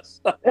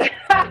was. But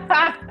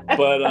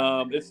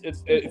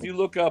it's if you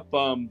look up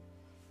the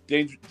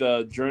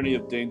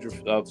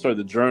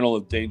Journal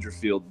of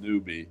Dangerfield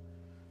Newbie,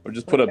 or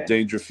just put up Okay.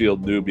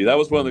 Dangerfield Newbie. That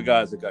was one of the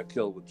guys that got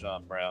killed with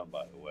John Brown,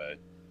 by the way.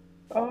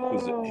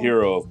 Who's a Oh,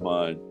 hero of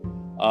mine.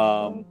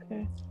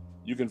 okay.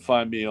 You can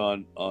find me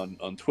on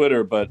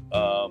Twitter, but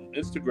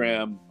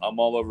Instagram, I'm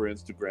all over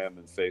Instagram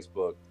and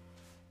Facebook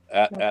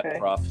at Okay.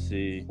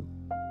 Prophecy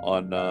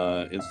on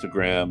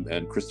Instagram,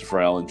 and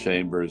Christopher Allen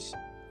Chambers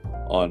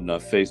on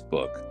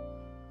Facebook.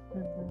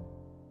 Mm-hmm.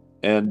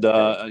 And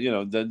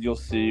Okay. then you'll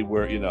see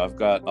where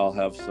I'll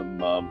have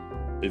some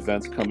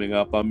events coming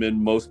up. I'm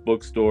in most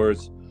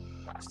bookstores.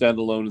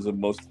 Standalone is in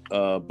most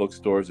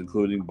bookstores,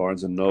 including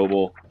Barnes and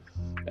Noble.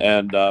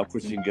 And of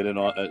course, you can get in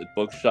at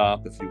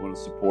Bookshop if you want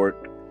to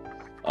support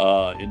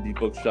indie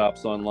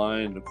bookshops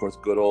online. And of course,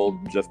 good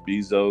old Jeff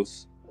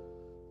Bezos.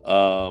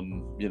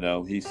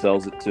 He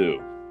sells it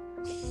too.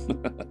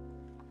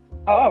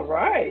 All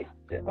right.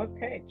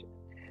 Okay.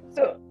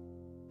 So,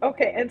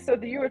 okay, and so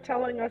you were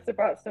telling us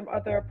about some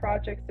other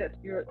projects that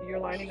you're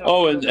lining up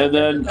Oh, for and November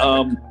and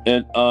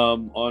then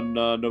December.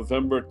 on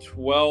November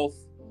 12th,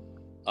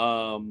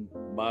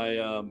 my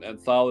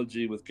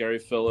anthology with Gary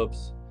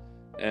Phillips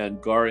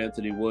and Gar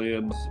Anthony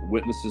Williams,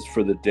 Witnesses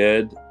for the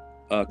Dead,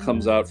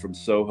 comes out from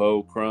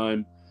Soho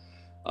Crime.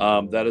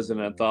 That is an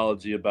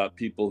anthology about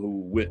people who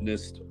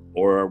witnessed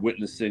or are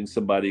witnessing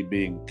somebody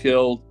being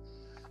killed,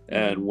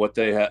 and what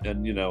they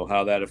and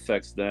how that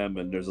affects them.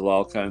 And there's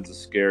all kinds of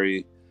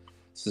scary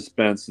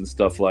suspense and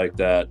stuff like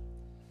that.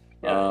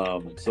 Yeah.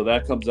 So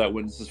that comes out.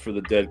 Witnesses for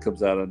the Dead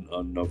comes out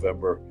on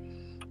November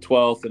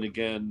 12th, and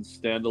again,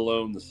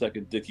 Standalone, the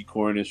second Dickie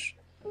Cornish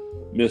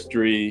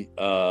mystery,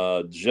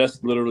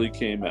 just literally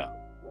came out.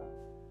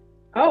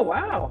 Oh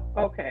wow.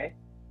 Okay.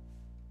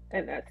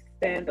 And that's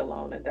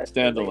standalone, and that's the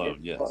Standalone,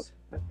 latest book.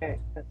 yes. Okay,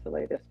 that's the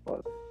latest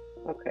book.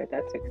 Okay,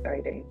 that's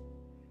exciting.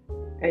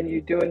 And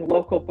you're doing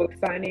local book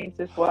signings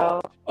as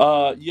well?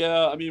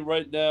 Yeah, I mean,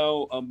 right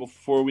now,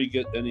 before we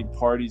get any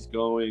parties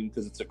going,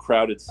 because it's a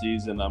crowded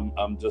season,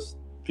 I'm just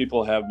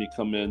people have me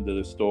come into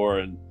the store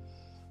and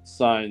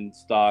sign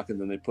stock, and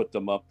then they put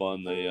them up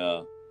on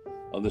the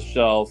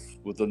shelf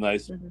with a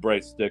nice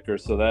bright sticker.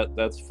 So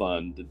that's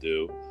fun to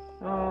do.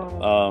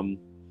 Oh.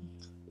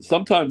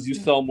 Sometimes you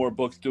sell more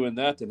books doing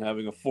that than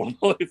having a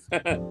formal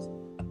event.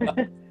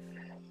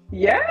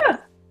 Yeah,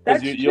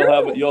 that's true.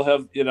 You'll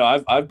have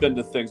I've been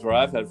to things where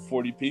I've had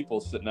 40 people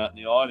sitting out in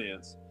the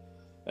audience,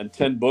 and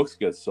 10 books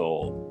get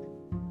sold.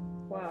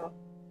 Wow.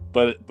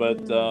 But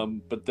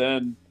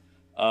then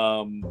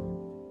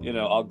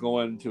I'll go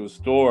into a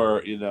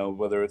store,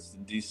 whether it's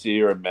in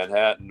DC or in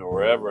Manhattan or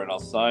wherever, and I'll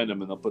sign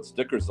them, and they'll put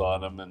stickers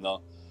on them, and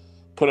they'll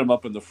put them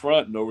up in the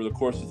front, and over the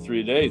course of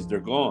 3 days, they're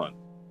gone.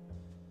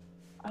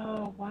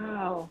 Oh,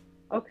 wow.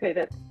 Okay,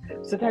 that's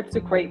a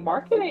great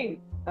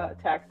marketing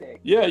tactic.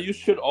 Yeah, you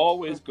should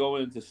always go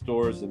into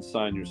stores and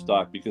sign your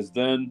stock, because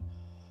then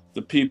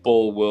the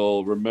people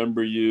will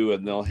remember you,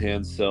 and they'll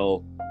hand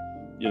sell,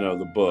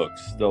 the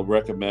books. They'll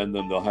recommend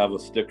them. They'll have a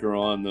sticker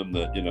on them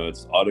that,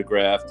 it's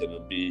autographed, and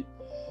it'll be,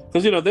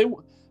 because,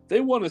 they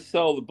want to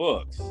sell the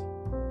books.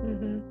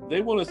 Mm-hmm.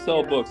 They want to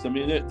sell books. I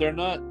mean, they're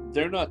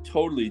not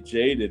totally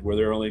jaded where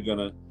they're only going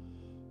to,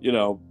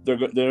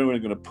 they're only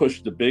going to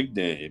push the big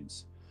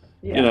names.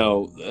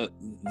 Yeah.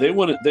 They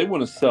want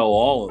to sell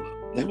all of them.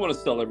 They want to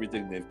sell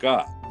everything they've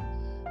got,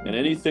 and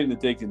anything that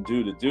they can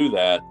do to do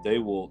that, they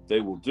will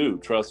do.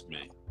 Trust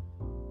me.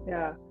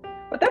 Yeah,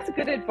 but that's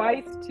good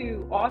advice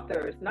to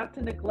authors, not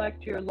to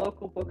neglect your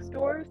local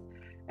bookstores,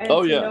 and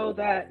know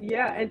that,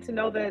 and to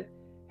know that,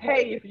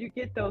 hey, if you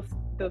get those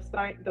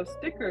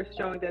stickers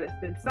showing that it's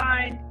been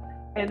signed,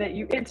 and that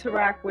you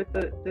interact with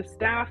the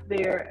staff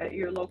there at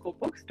your local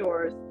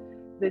bookstores,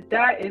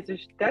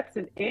 that's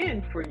an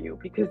in for you,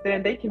 because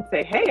then they can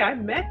say, hey, I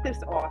met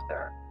this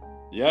author.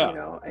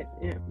 Yeah.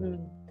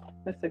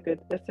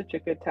 That's such a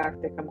good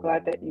tactic. I'm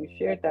glad that you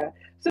shared that.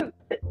 So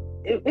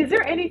is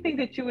there anything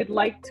that you would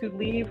like to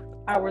leave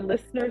our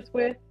listeners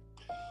with?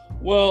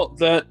 Well,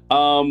 go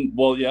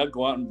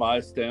out and buy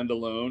Stand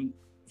Alone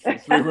from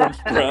Three Rooms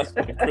Press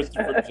by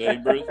Christopher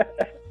Chambers.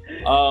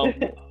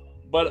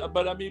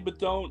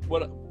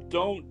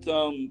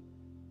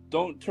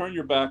 Don't turn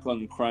your back on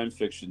the crime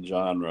fiction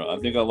genre. I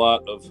think a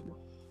lot of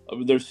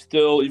there's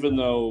still, even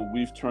though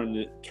we've turned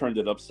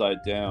it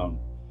upside down,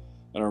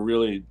 and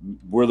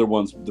we're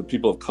the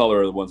people of color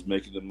are the ones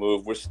making the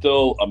move. We're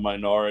still a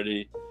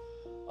minority.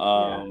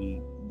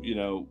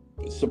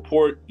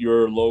 Support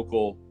your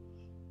local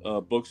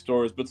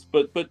bookstores,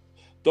 but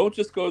don't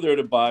just go there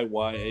to buy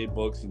YA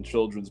books and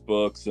children's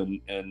books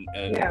and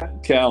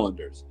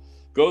calendars.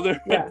 Go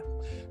there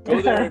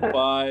and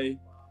buy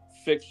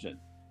fiction.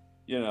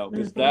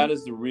 Because that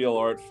is the real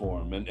art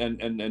form,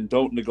 and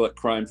don't neglect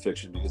crime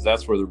fiction, because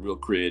that's where the real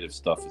creative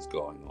stuff is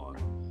going on.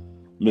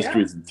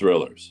 Mysteries and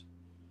thrillers.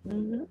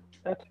 Mm-hmm.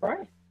 That's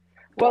right.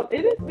 Well,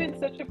 it has been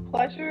such a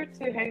pleasure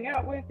to hang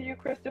out with you,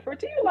 Christopher.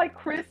 Do you like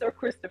Chris or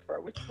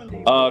Christopher? Which one do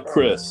you prefer?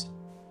 Chris.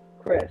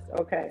 Chris,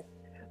 okay.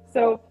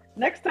 So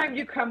next time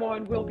you come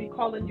on, we'll be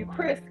calling you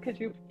Chris, because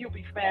you'll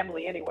be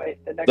family anyway.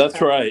 That's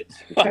time. Right.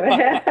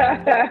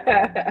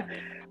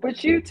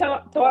 But you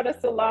taught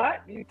us a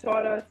lot. You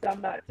taught us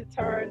not to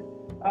turn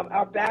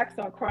our backs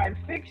on crime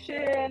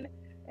fiction,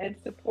 and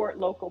support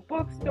local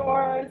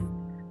bookstores,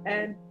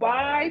 and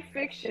buy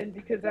fiction,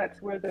 because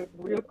that's where the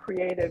real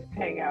creatives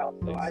hang out.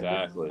 So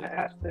exactly. I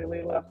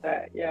absolutely love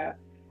that. Yeah.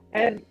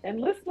 And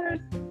listeners,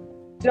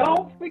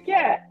 don't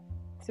forget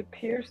to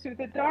pierce through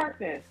the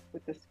darkness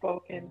with the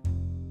spoken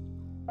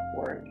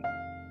word.